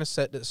saying we're going to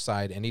set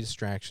aside any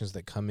distractions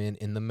that come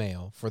in the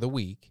mail for the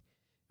week,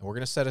 and we're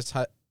going to set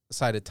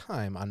aside a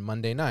time on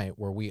Monday night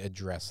where we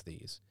address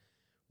these.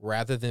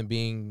 Rather than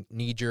being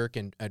knee-jerk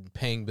and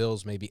paying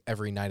bills maybe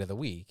every night of the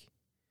week,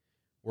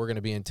 we're going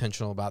to be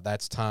intentional about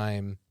that's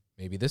time,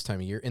 maybe this time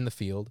of year, in the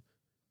field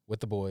with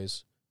the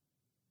boys,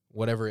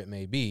 whatever it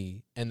may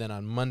be, and then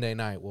on Monday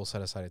night we'll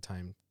set aside a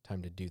time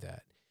to do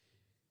that.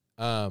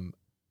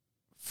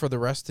 For the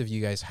rest of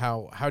you guys,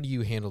 how do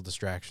you handle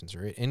distractions,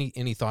 or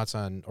any thoughts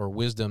on or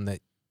wisdom that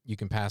you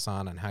can pass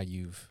on how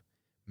you've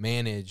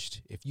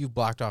managed, if you've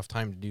blocked off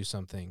time to do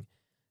something,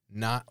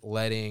 not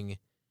letting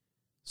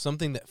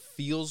something that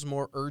feels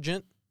more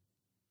urgent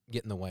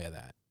get in the way of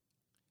that?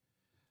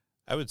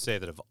 I would say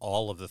that of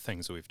all of the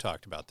things that we've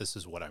talked about, this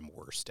is what I'm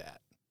worst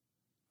at.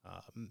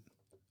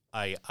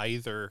 I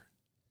either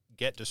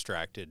get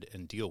distracted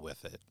and deal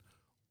with it,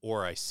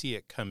 or I see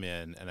it come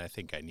in and I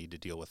think I need to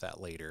deal with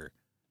that later,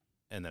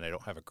 and then I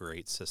don't have a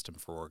great system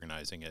for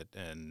organizing it,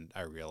 and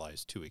I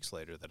realize 2 weeks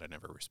later that I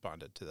never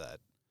responded to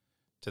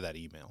that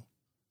email.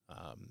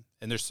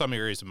 And there's some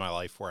areas of my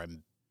life where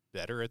I'm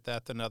better at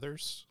that than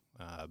others,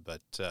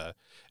 but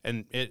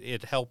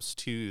it helps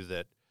too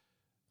that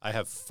I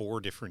have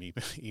 4 different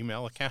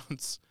email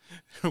accounts,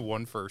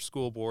 one for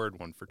school board,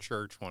 one for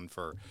church, one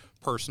for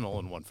personal,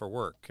 and one for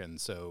work.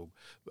 And so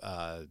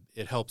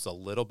it helps a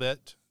little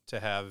bit to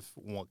have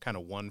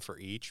one for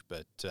each,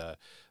 but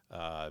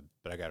I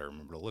got to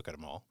remember to look at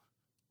them all.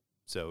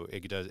 So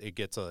it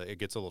gets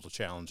a little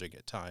challenging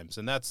at times,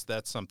 and that's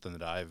something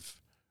that I've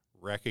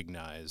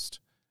recognized.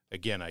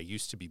 Again, I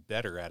used to be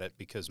better at it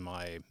because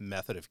my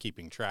method of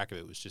keeping track of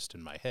it was just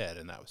in my head,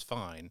 and that was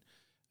fine.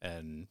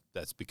 And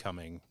that's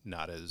becoming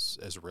not as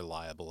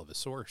reliable of a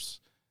source.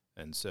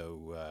 And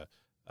so,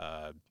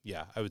 I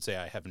would say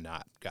I have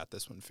not got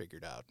this one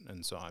figured out.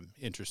 And so I'm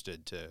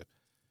interested to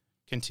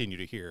continue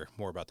to hear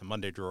more about the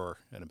Monday drawer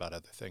and about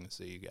other things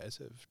that you guys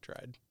have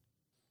tried.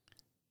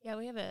 Yeah,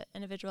 we have an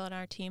individual on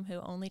our team who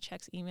only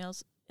checks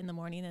emails in the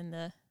morning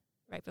and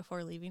right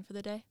before leaving for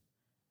the day.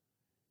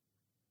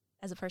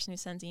 As a person who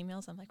sends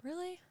emails, I'm like,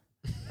 really?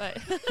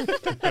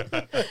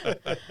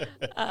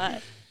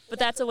 But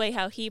that's a way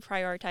how he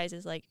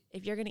prioritizes, like,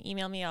 if you're going to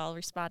email me, I'll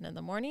respond in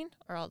the morning,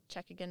 or I'll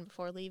check again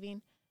before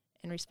leaving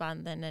and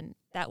respond then. And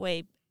that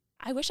way,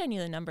 I wish I knew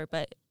the number,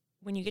 but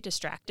when you get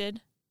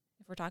distracted,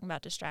 if we're talking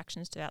about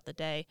distractions throughout the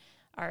day,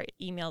 our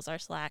emails, our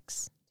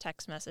Slacks,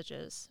 text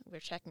messages, we're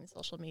checking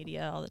social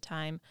media all the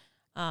time,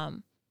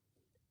 and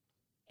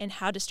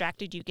how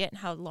distracted you get and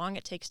how long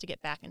it takes to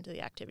get back into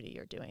the activity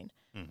you're doing.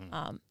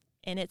 Mm-hmm.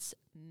 And it's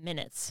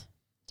minutes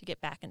to get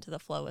back into the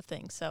flow of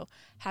things. So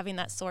having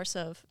that source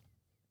of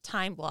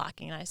time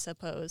blocking, I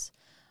suppose,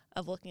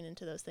 of looking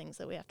into those things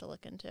that we have to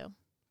look into.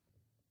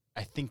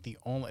 I think the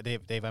only,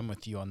 Dave, I'm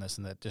with you on this,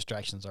 and that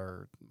distractions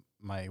are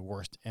my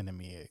worst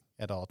enemy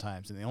at all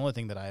times. And the only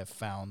thing that I have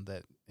found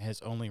that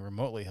has only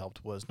remotely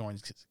helped was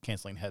noise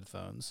canceling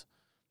headphones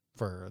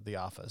for the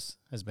office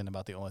has been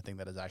about the only thing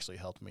that has actually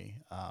helped me.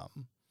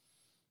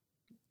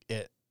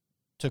 It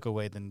took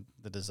away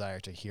the desire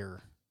to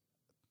hear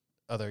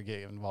other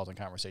get involved in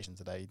conversations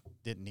that I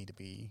didn't need to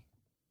be.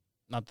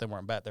 Not that they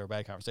weren't bad; they were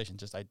bad conversations.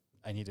 Just I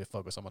needed to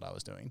focus on what I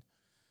was doing.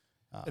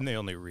 And they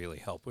only really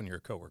help when your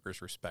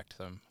coworkers respect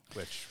them,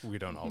 which we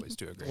don't always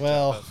do a great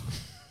Well,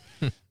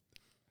 job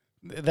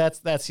of.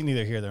 that's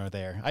neither here nor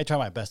there. I try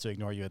my best to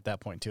ignore you at that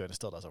point too, and it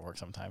still doesn't work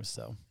sometimes.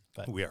 So,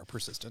 but We are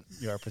persistent.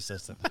 you are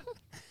persistent.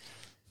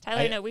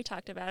 Tyler, I know we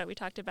talked about it. We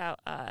talked about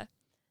the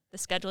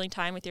scheduling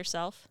time with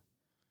yourself.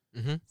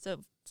 Mm-hmm. So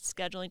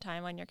scheduling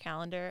time on your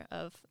calendar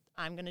of,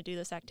 I'm going to do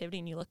this activity,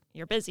 and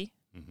you're busy.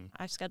 Mm-hmm.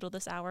 I've scheduled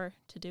this hour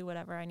to do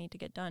whatever I need to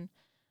get done.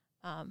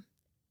 And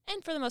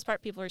for the most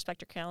part, people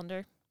respect your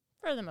calendar.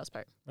 For the most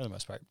part. For the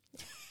most part.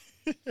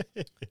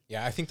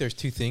 Yeah, I think there's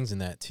two things in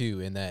that too,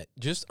 in that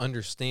just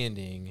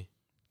understanding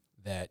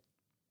that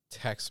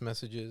text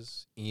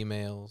messages,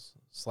 emails,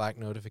 Slack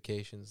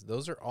notifications,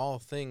 those are all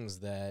things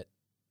that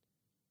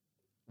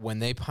when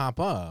they pop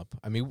up,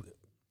 I mean,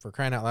 for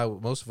crying out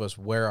loud, most of us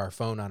wear our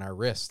phone on our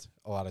wrist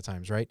a lot of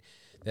times, right?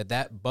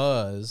 That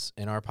buzz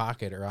in our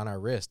pocket or on our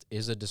wrist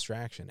is a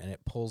distraction, and it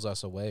pulls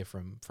us away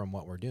from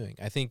what we're doing.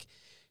 I think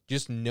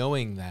just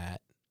knowing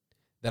that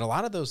a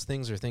lot of those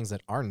things are things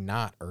that are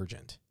not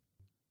urgent,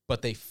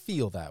 but they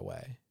feel that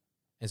way.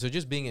 And so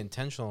just being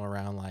intentional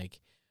around, like,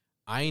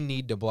 I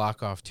need to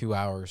block off 2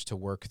 hours to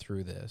work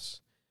through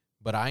this,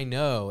 but I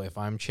know if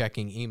I'm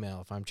checking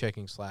email, if I'm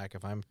checking Slack,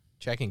 if I'm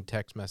checking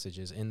text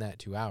messages in that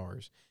 2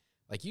 hours,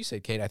 like you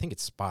said, Kate, I think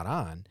it's spot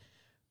on.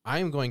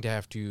 I'm going to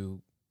have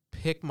to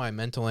pick my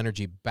mental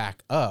energy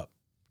back up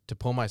to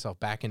pull myself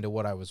back into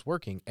what I was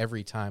working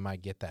every time I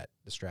get that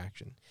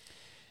distraction.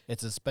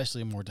 It's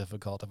especially more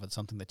difficult if it's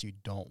something that you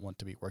don't want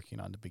to be working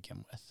on to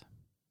begin with.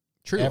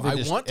 True. I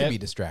want to be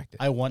distracted.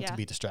 I want to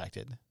be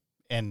distracted.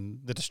 And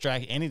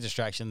any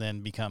distraction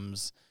then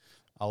becomes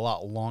a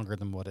lot longer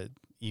than what it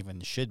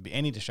even should be.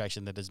 Any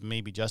distraction that is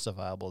maybe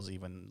justifiable is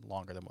even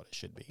longer than what it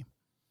should be.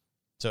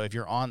 So if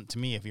you're on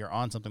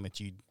something that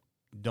you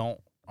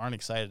aren't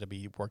excited to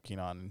be working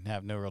on and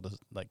have no real,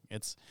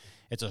 it's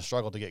a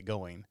struggle to get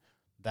going,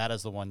 that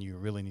is the one you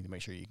really need to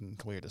make sure you can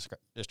clear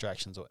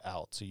distractions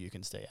out so you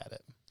can stay at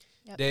it.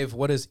 Yep. Dave,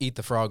 what is Eat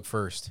the Frog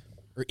first?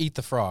 Or Eat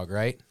the Frog,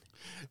 right?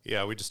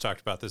 Yeah, we just talked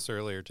about this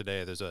earlier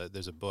today. There's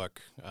a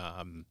book.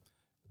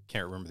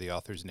 Can't remember the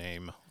author's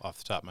name off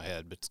the top of my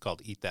head, but it's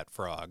called Eat That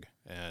Frog.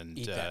 And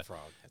Eat That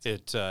Frog.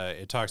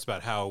 It talks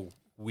about how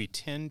we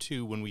tend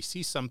to, when we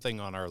see something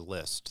on our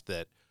list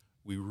that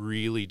we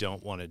really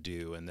don't want to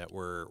do and that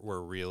we're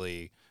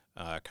really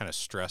kind of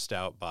stressed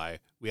out by,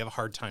 we have a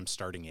hard time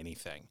starting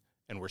anything.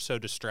 And we're so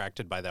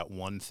distracted by that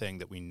one thing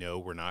that we know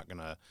we're not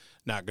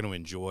gonna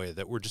enjoy,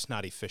 that we're just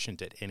not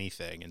efficient at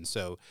anything. And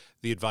so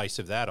the advice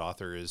of that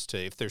author is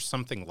to, if there's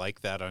something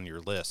like that on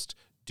your list,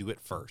 do it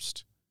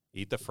first.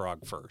 Eat the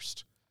frog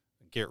first.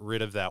 Get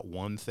rid of that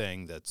one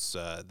thing that's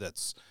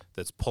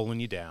pulling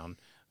you down,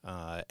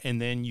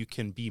 and then you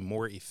can be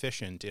more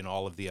efficient in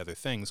all of the other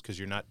things because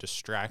you're not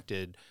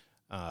distracted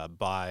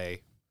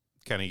by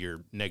kind of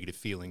your negative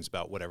feelings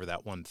about whatever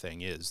that one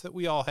thing is that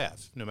we all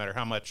have, no matter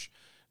how much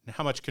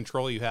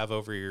control you have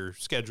over your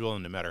schedule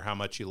and no matter how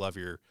much you love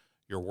your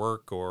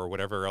work or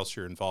whatever else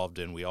you're involved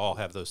in. We all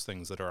have those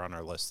things that are on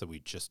our list that we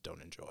just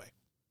don't enjoy.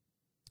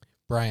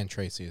 Brian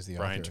Tracy is the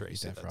author. Brian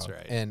Tracy, that's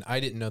right. And I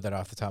didn't know that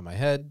off the top of my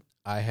head.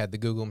 I had the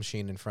Google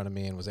machine in front of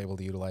me and was able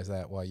to utilize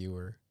that while you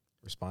were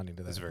responding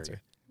to that. That's very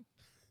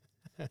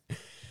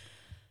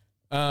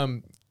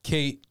good.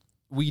 Kate,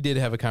 we did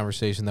have a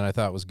conversation that I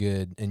thought was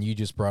good, and you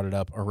just brought it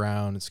up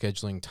around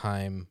scheduling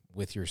time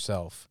with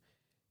yourself.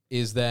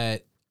 Is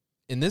that,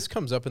 and this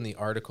comes up in the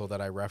article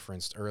that I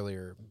referenced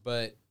earlier,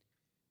 but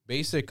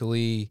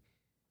basically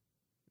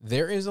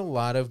there is a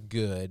lot of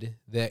good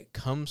that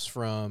comes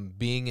from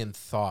being in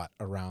thought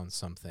around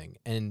something.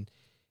 And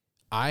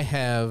I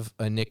have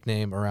a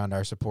nickname around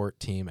our support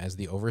team as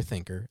the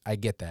overthinker. I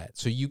get that.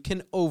 So you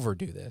can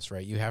overdo this,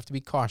 right? You have to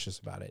be cautious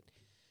about it.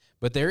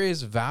 But there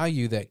is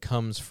value that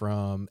comes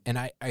from, and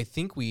I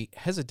think we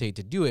hesitate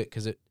to do it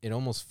because it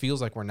almost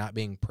feels like we're not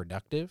being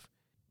productive.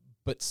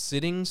 But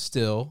sitting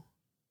still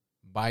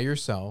by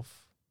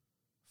yourself,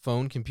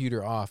 phone,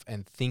 computer off,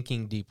 and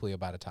thinking deeply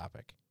about a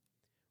topic.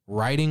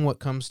 Writing what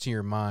comes to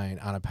your mind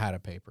on a pad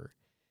of paper.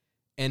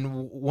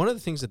 And one of the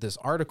things that this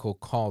article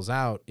calls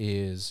out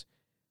is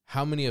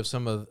how many of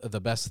some of the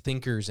best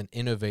thinkers and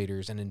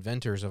innovators and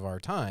inventors of our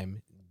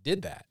time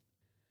did that.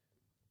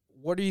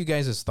 What are you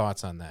guys'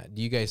 thoughts on that?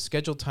 Do you guys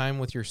schedule time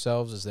with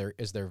yourselves?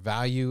 Is there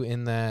value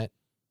in that?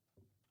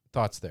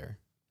 Thoughts there?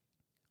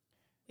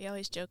 We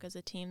always joke as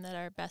a team that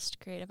our best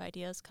creative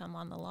ideas come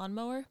on the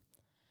lawnmower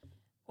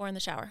or in the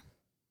shower.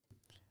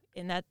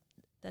 And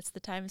that's the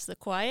time it's the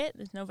quiet.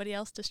 There's nobody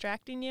else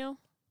distracting you.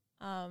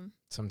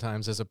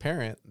 Sometimes as a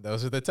parent,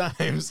 those are the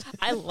times.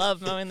 I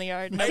love mowing the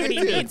yard. Nobody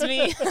needs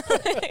me.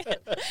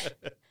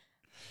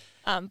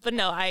 But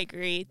no, I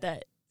agree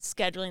that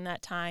scheduling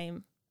that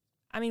time,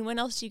 I mean, when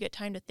else do you get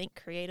time to think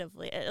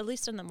creatively, at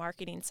least on the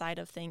marketing side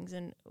of things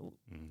and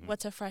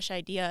what's a fresh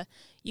idea?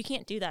 You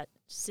can't do that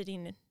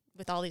sitting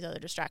with all these other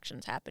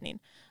distractions happening.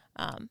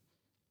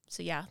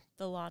 So yeah,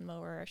 the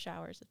lawnmower or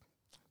shower is a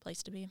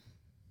place to be.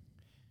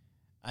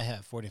 I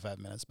have 45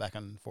 minutes back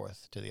and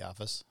forth to the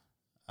office.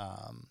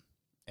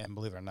 And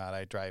believe it or not,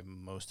 I drive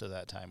most of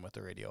that time with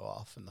the radio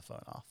off and the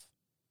phone off.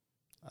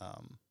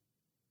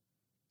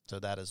 So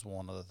that is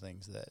one of the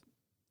things that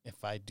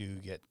if I do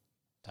get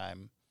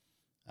time,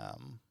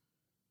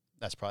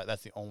 that's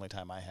the only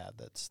time I have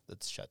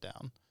that's shut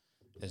down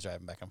is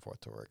driving back and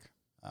forth to work.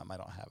 I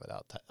don't have it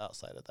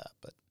outside of that,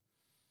 but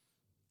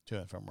to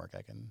and from work,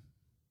 I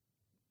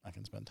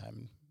can spend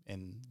time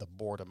in the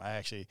boredom.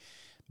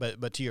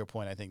 But to your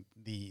point, I think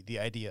the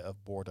idea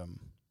of boredom,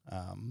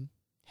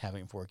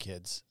 having 4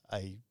 kids,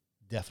 I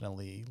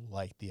definitely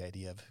like the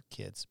idea of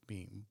kids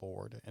being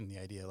bored and the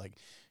idea like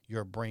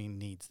your brain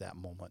needs that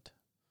moment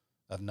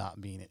of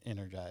not being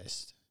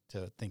energized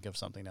to think of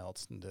something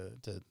else and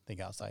to think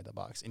outside the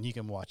box. And you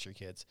can watch your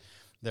kids.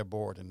 They're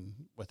bored, and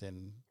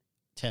within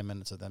 10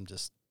 minutes of them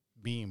just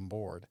being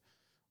bored,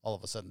 all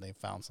of a sudden they've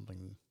found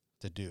something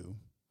to do.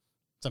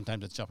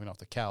 Sometimes it's jumping off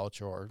the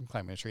couch or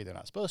climbing a tree they're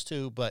not supposed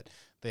to, but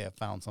they have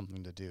found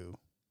something to do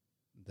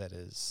that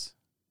is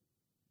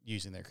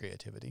using their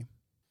creativity.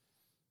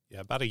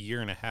 Yeah, about a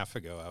year and a half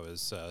ago, I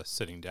was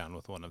sitting down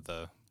with one of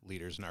the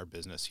leaders in our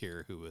business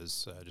here who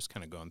was just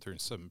kind of going through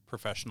some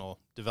professional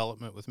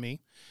development with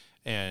me.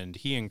 And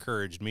he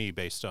encouraged me,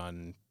 based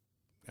on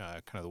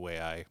kind of the way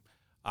I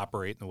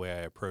operate and the way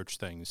I approach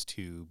things,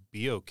 to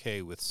be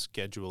okay with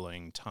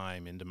scheduling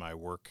time into my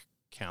work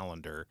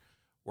calendar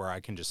where I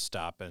can just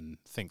stop and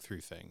think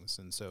through things.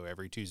 And so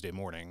every Tuesday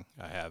morning,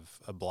 I have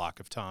a block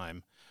of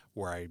time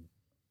where I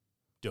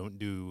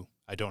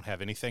don't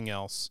have anything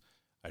else.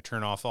 I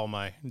turn off all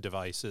my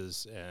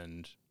devices,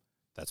 and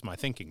that's my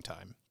thinking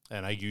time.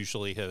 And I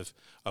usually have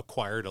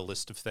acquired a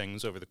list of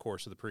things over the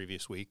course of the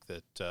previous week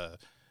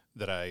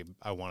that I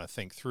want to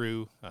think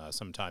through.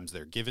 Sometimes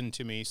they're given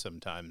to me.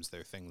 Sometimes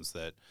they're things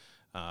that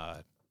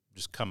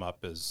just come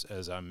up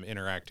as I'm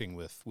interacting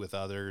with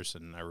others,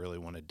 and I really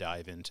want to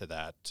dive into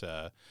that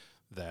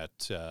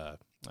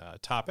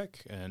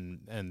topic.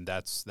 And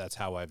that's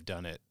how I've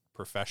done it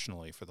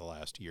professionally for the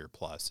last year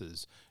plus,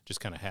 is just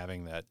kind of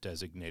having that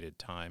designated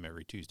time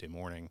every Tuesday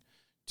morning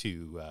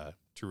to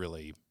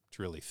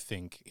really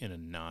think in a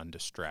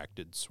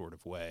non-distracted sort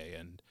of way.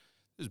 And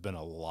there's been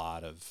a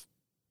lot of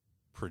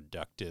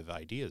productive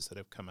ideas that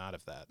have come out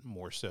of that,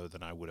 more so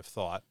than I would have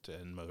thought,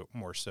 and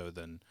more so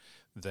than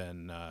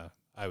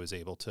I was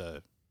able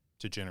to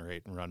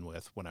generate and run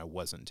with when I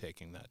wasn't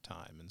taking that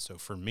time. And so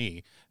for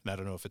me, and I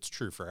don't know if it's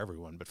true for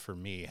everyone, but for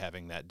me,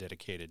 having that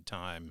dedicated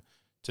time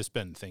to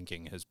spend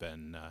thinking has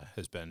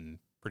been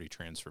pretty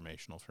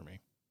transformational for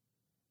me.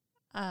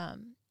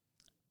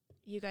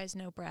 You guys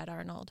know Brad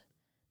Arnold,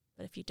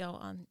 but if you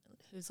don't,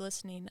 who's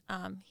listening,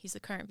 he's the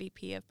current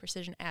VP of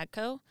Precision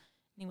AGCO.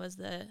 He was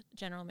the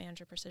general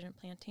manager of Precision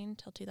Planting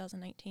until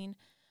 2019.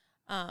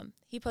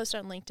 He posted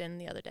on LinkedIn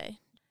the other day.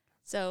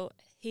 So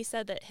he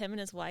said that him and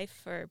his wife,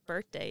 for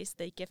birthdays,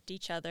 they gift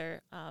each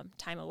other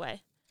time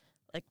away,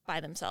 like by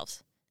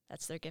themselves.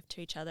 That's their gift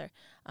to each other.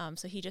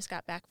 So he just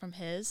got back from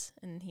his,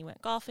 and he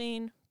went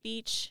golfing,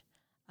 beach.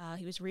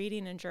 He was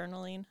reading and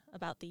journaling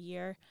about the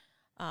year.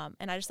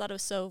 And I just thought it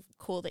was so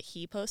cool that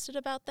he posted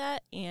about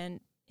that. And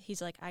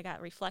he's like, I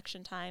got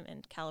reflection time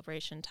and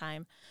calibration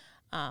time.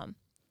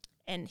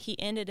 And he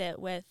ended it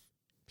with,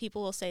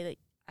 people will say that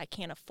I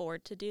can't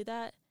afford to do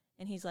that.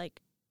 And he's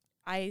like,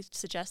 I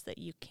suggest that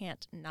you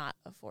can't not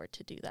afford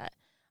to do that.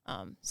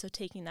 So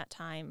taking that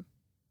time,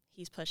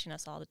 he's pushing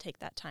us all to take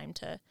that time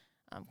to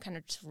kind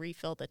of just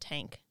refill the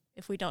tank.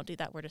 If we don't do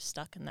that, we're just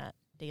stuck in that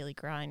daily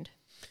grind.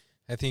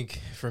 I think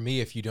for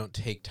me, if you don't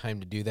take time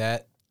to do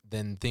that,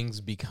 then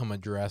things become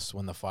addressed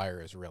when the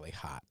fire is really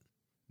hot.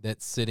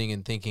 That's sitting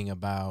and thinking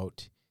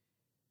about,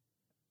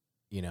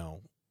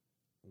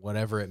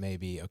 whatever it may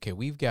be. Okay,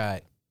 we've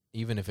got,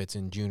 even if it's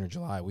in June or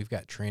July, we've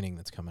got training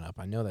that's coming up.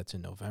 I know that's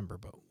in November,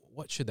 but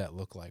what should that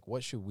look like?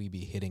 What should we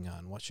be hitting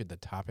on? What should the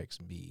topics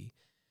be?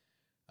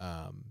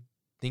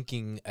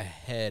 Thinking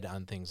ahead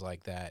on things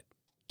like that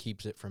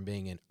keeps it from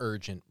being an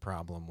urgent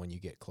problem when you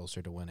get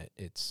closer to when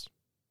it's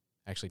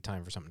actually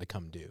time for something to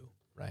come due,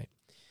 right?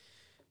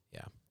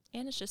 Yeah.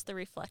 And it's just the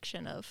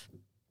reflection of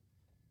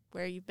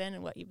where you've been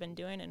and what you've been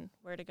doing and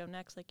where to go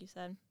next, like you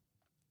said.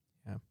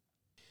 Yeah.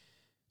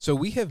 So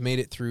we have made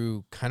it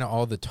through kind of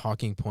all the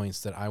talking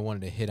points that I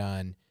wanted to hit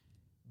on.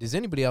 Does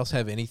anybody else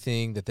have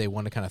anything that they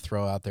want to kind of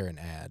throw out there and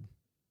add?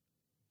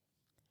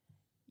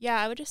 Yeah,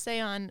 I would just say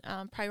on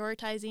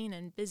prioritizing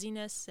and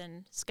busyness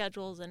and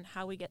schedules and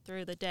how we get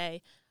through the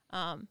day,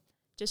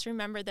 just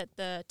remember that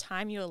the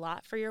time you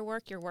allot for your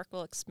work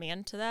will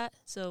expand to that.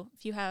 So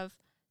if you have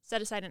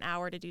set aside an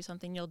hour to do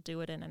something, you'll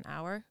do it in an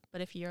hour. But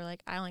if you're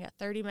like, I only got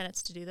 30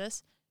 minutes to do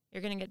this,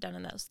 you're going to get done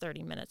in those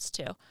 30 minutes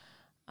too.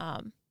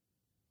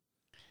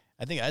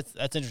 I think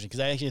that's interesting, because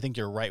I actually think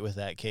you're right with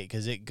that, Kate,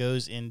 because it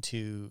goes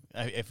into,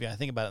 if I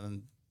think about it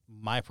in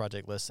my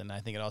project list, and I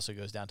think it also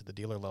goes down to the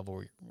dealer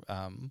level,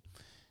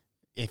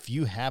 if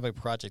you have a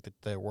project that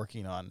they're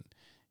working on,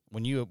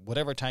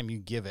 whatever time you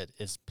give it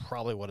is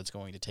probably what it's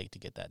going to take to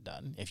get that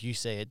done. If you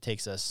say it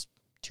takes us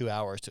 2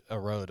 hours to a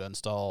row to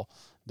install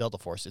Delta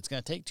Force, it's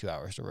going to take 2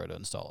 hours to row to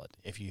install it.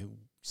 If you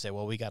say,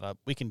 well, we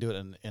can do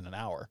it in an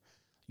hour,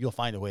 you'll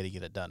find a way to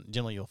get it done.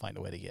 Generally, you'll find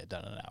a way to get it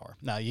done in an hour.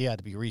 Now, you have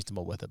to be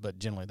reasonable with it, but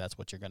generally that's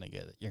what you're going to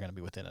get. You're going to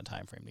be within a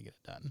time frame to get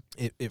it done.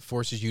 It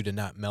forces you to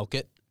not milk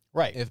it,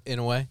 right? In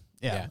a way.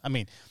 Yeah. I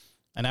mean,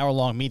 an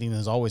hour-long meeting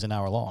is always an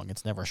hour long.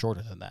 It's never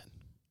shorter than that.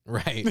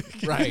 Right.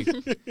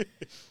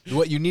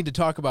 What you need to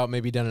talk about may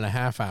be done in a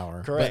half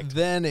hour. Correct. But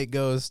then it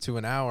goes to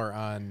an hour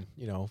on,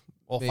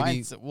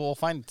 We'll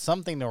find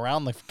something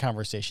around the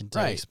conversation to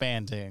Right.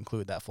 expand to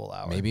include that full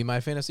hour. maybe my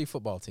fantasy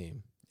football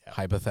team, Yeah.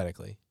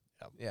 hypothetically.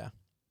 Yep. Yeah.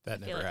 That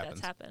I feel never like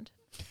happens. that's happened.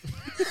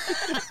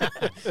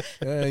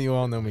 You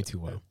all know me too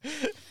well.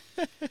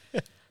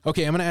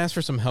 Okay, I'm going to ask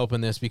for some help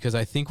in this because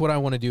I think what I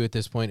want to do at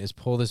this point is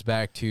pull this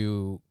back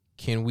to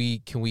can we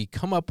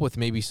come up with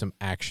maybe some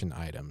action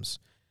items?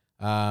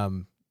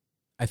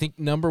 I think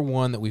number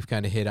one that we've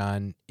kind of hit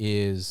on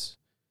is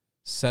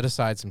set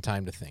aside some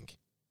time to think.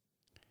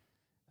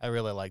 I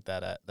really like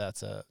that.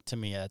 To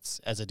me, that's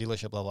as a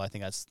dealership level, I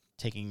think that's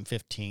taking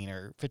 15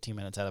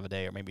 minutes out of a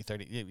day, or maybe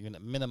 30, even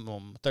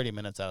minimum 30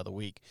 minutes out of the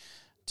week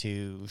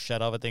to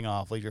shut everything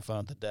off, leave your phone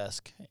at the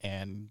desk,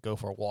 and go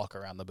for a walk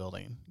around the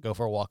building, go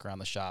for a walk around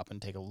the shop,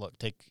 and take an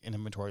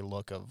inventory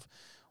look of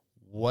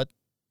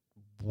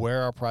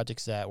where our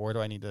project's at, where do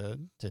I need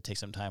to take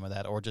some time of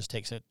that, or just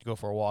go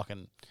for a walk,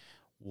 and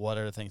what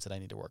are the things that I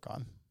need to work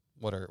on?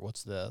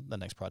 What's the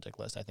next project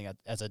list? I think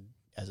as a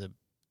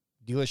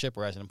dealership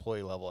or as an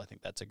employee level, I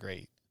think that's a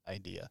great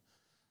idea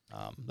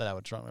that I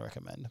would strongly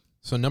recommend.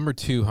 So number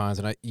two, Hans,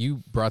 and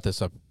you brought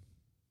this up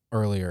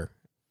earlier,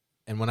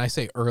 and when I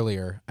say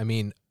earlier, I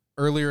mean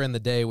earlier in the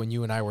day when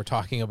you and I were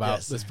talking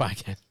about this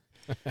podcast,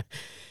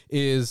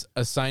 is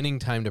assigning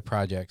time to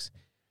projects.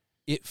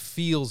 It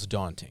feels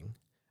daunting.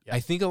 Yep. I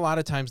think a lot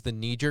of times the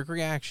knee-jerk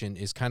reaction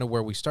is kind of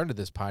where we started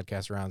this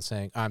podcast around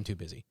saying, I'm too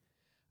busy.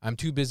 I'm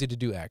too busy to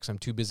do X. I'm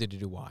too busy to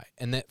do Y.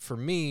 And that for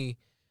me,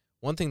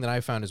 one thing that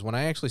I found is when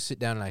I actually sit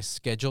down and I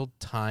schedule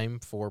time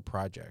for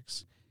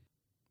projects,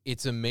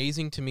 it's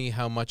amazing to me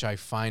how much I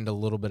find a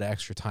little bit of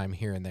extra time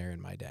here and there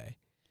in my day.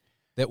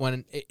 That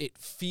when it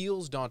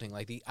feels daunting,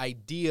 like the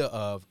idea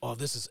of, oh,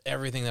 this is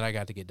everything that I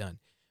got to get done.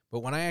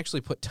 But when I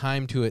actually put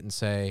time to it and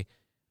say,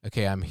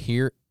 okay, I'm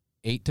here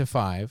 8 to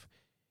 5.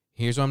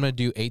 Here's what I'm going to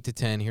do 8 to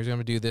 10. Here's what I'm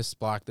going to do this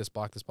block, this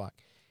block, this block.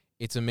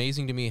 It's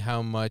amazing to me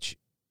how much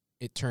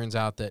it turns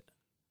out that,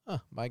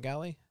 by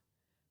golly,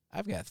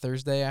 I've got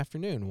Thursday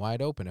afternoon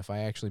wide open if I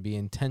actually be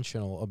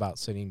intentional about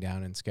sitting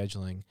down and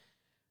scheduling.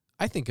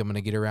 I think I'm going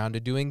to get around to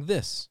doing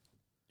this.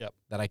 Yep.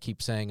 That I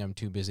keep saying I'm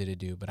too busy to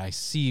do, but I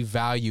see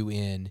value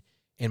in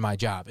my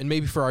job. And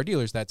maybe for our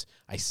dealers, that's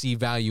I see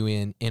value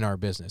in our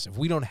business. If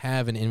we don't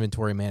have an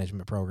inventory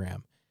management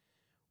program,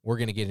 we're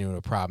going to get into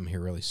a problem here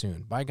really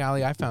soon. By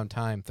golly, I found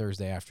time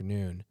Thursday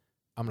afternoon.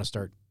 I'm going to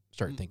start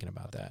thinking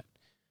about that.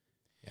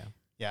 Yeah.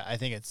 Yeah, I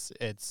think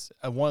it's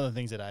one of the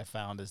things that I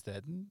found is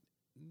that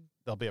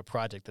there'll be a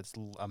project that's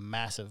a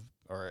massive,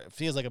 or it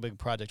feels like a big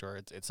project, or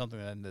it's something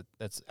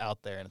that's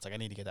out there, and it's like, I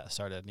need to get that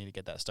started.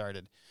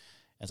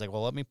 And it's like,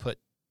 well, let me put,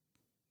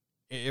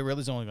 it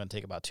really is only going to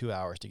take about 2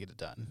 hours to get it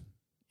done.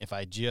 If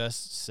I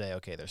just say,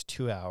 okay, there's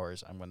 2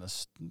 hours, I'm going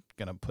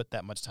to put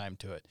that much time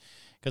to it.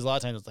 Because a lot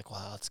of times it's like,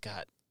 well,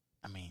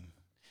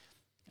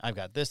 I've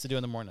got this to do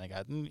in the morning. I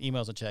got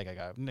emails to check. I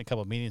got a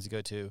couple of meetings to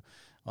go to.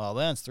 Well,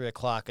 then it's 3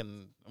 o'clock,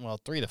 and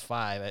 3 to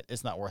 5,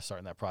 it's not worth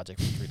starting that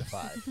project from 3 to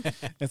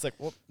 5. It's like,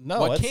 well,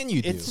 no. What can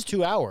you do? It's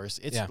 2 hours.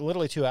 It's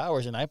literally 2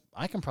 hours, and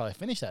I can probably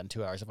finish that in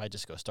 2 hours if I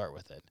just go start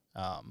with it.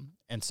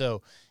 And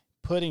so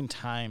putting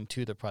time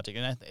to the project,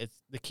 and it's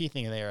the key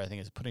thing there, I think,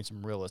 is putting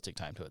some realistic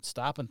time to it.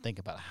 Stop and think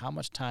about how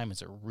much time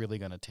is it really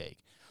going to take.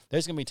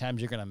 There's going to be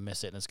times you're going to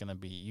miss it, and it's going to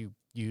be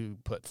you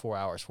put 4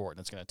 hours for it, and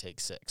it's going to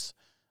take 6.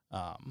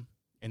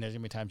 And there's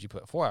going to be times you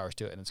put 4 hours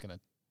to it, and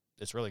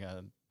it's really going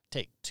to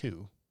take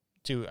 2.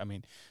 I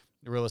mean,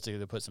 realistically,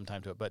 to put some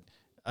time to it. But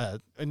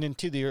and then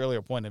to the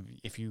earlier point of,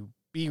 if you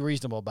be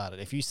reasonable about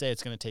it, if you say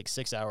it's going to take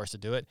 6 hours to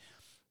do it,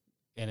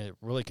 and it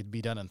really could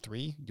be done in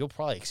 3, you'll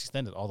probably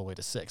extend it all the way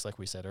to 6, like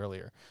we said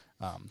earlier.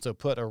 So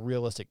put a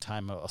realistic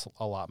time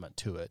allotment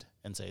to it,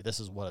 and say this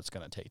is what it's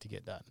going to take to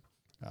get done.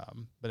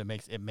 But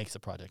it makes the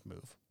project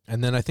move.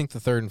 And then I think the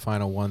third and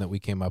final one that we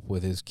came up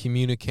with is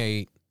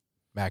communicate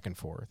back and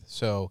forth.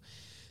 So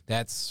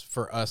that's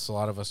for us, a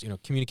lot of us,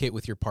 communicate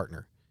with your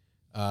partner.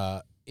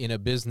 In the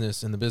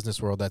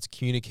business world, that's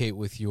communicate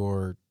with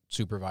your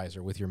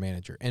supervisor, with your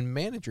manager. And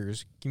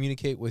managers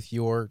communicate with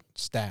your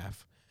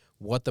staff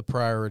what the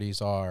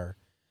priorities are.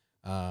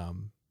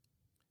 And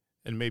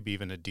maybe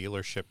even a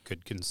dealership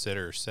could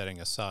consider setting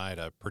aside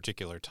a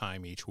particular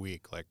time each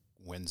week, like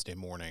Wednesday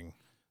morning.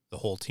 The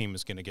whole team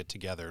is going to get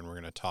together, and we're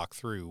going to talk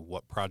through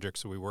what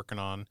projects are we working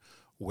on,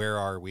 where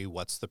are we,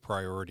 what's the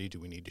priority, do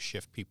we need to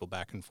shift people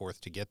back and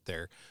forth to get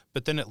there?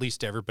 But then at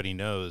least everybody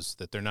knows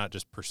that they're not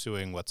just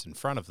pursuing what's in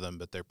front of them,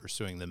 but they're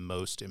pursuing the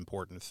most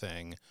important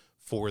thing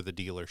for the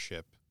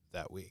dealership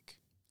that week.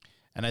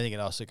 And I think it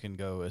also can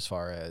go as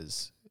far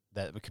as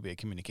that it could be a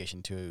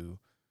communication to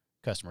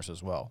customers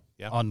as well.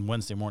 Yeah. On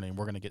Wednesday morning,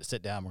 we're going to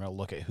sit down. We're going to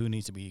look at who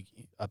needs to be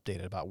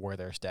updated about where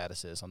their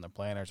status is on their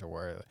planners, or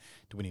where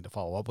do we need to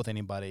follow up with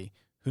anybody,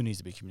 who needs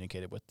to be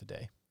communicated with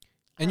today.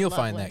 And you'll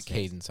find Wednesdays. That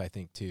cadence, I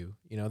think, too.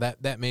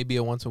 That may be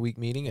a once a week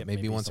meeting. It may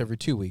be once every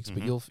 2 weeks,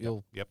 but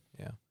you'll Yep.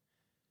 Yeah.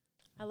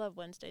 I love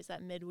Wednesdays,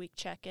 that midweek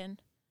check-in.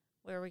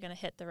 Where are we going to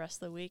hit the rest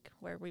of the week?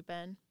 Where have we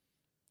been?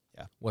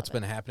 Yeah. What's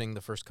been happening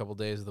the first couple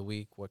days of the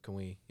week?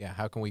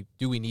 How can we,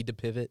 do we need to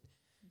pivot?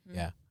 Mm-hmm.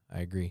 Yeah, I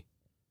agree.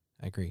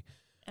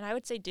 And I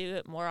would say do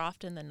it more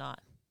often than not.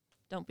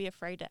 Don't be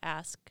afraid to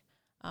ask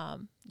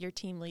your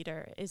team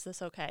leader, is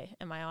this okay?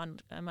 Am I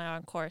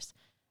on course?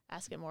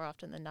 Ask it more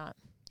often than not.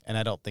 And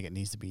I don't think it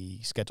needs to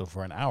be scheduled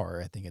for an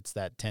hour. I think it's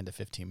that 10 to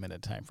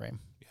 15-minute time frame.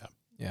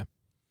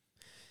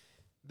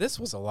 This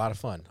was a lot of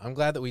fun. I'm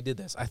glad that we did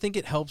this. I think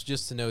it helps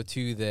just to know,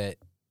 too, that,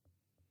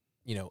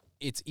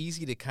 it's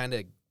easy to kind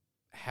of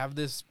have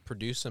this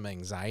produce some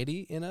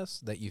anxiety in us,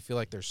 that you feel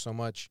like there's so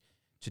much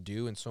to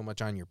do and so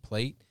much on your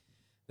plate,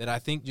 that I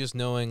think just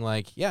knowing,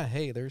 like, yeah,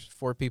 hey, there's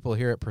 4 people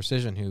here at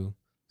Precision who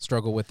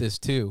struggle with this,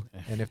 too.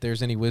 And if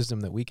there's any wisdom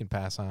that we can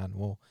pass on,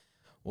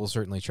 we'll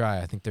certainly try.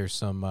 I think there's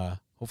some,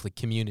 hopefully,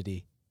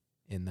 community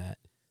in that.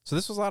 So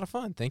this was a lot of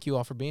fun. Thank you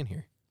all for being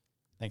here.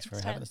 Thanks for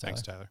Thanks, having us, Tyler.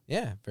 Thanks, Tyler.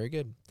 Yeah, very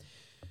good.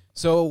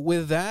 So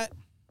with that,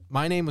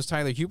 my name was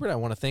Tyler Hubert. I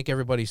want to thank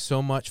everybody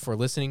so much for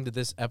listening to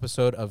this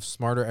episode of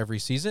Smarter Every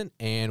Season,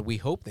 and we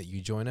hope that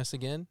you join us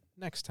again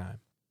next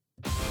time.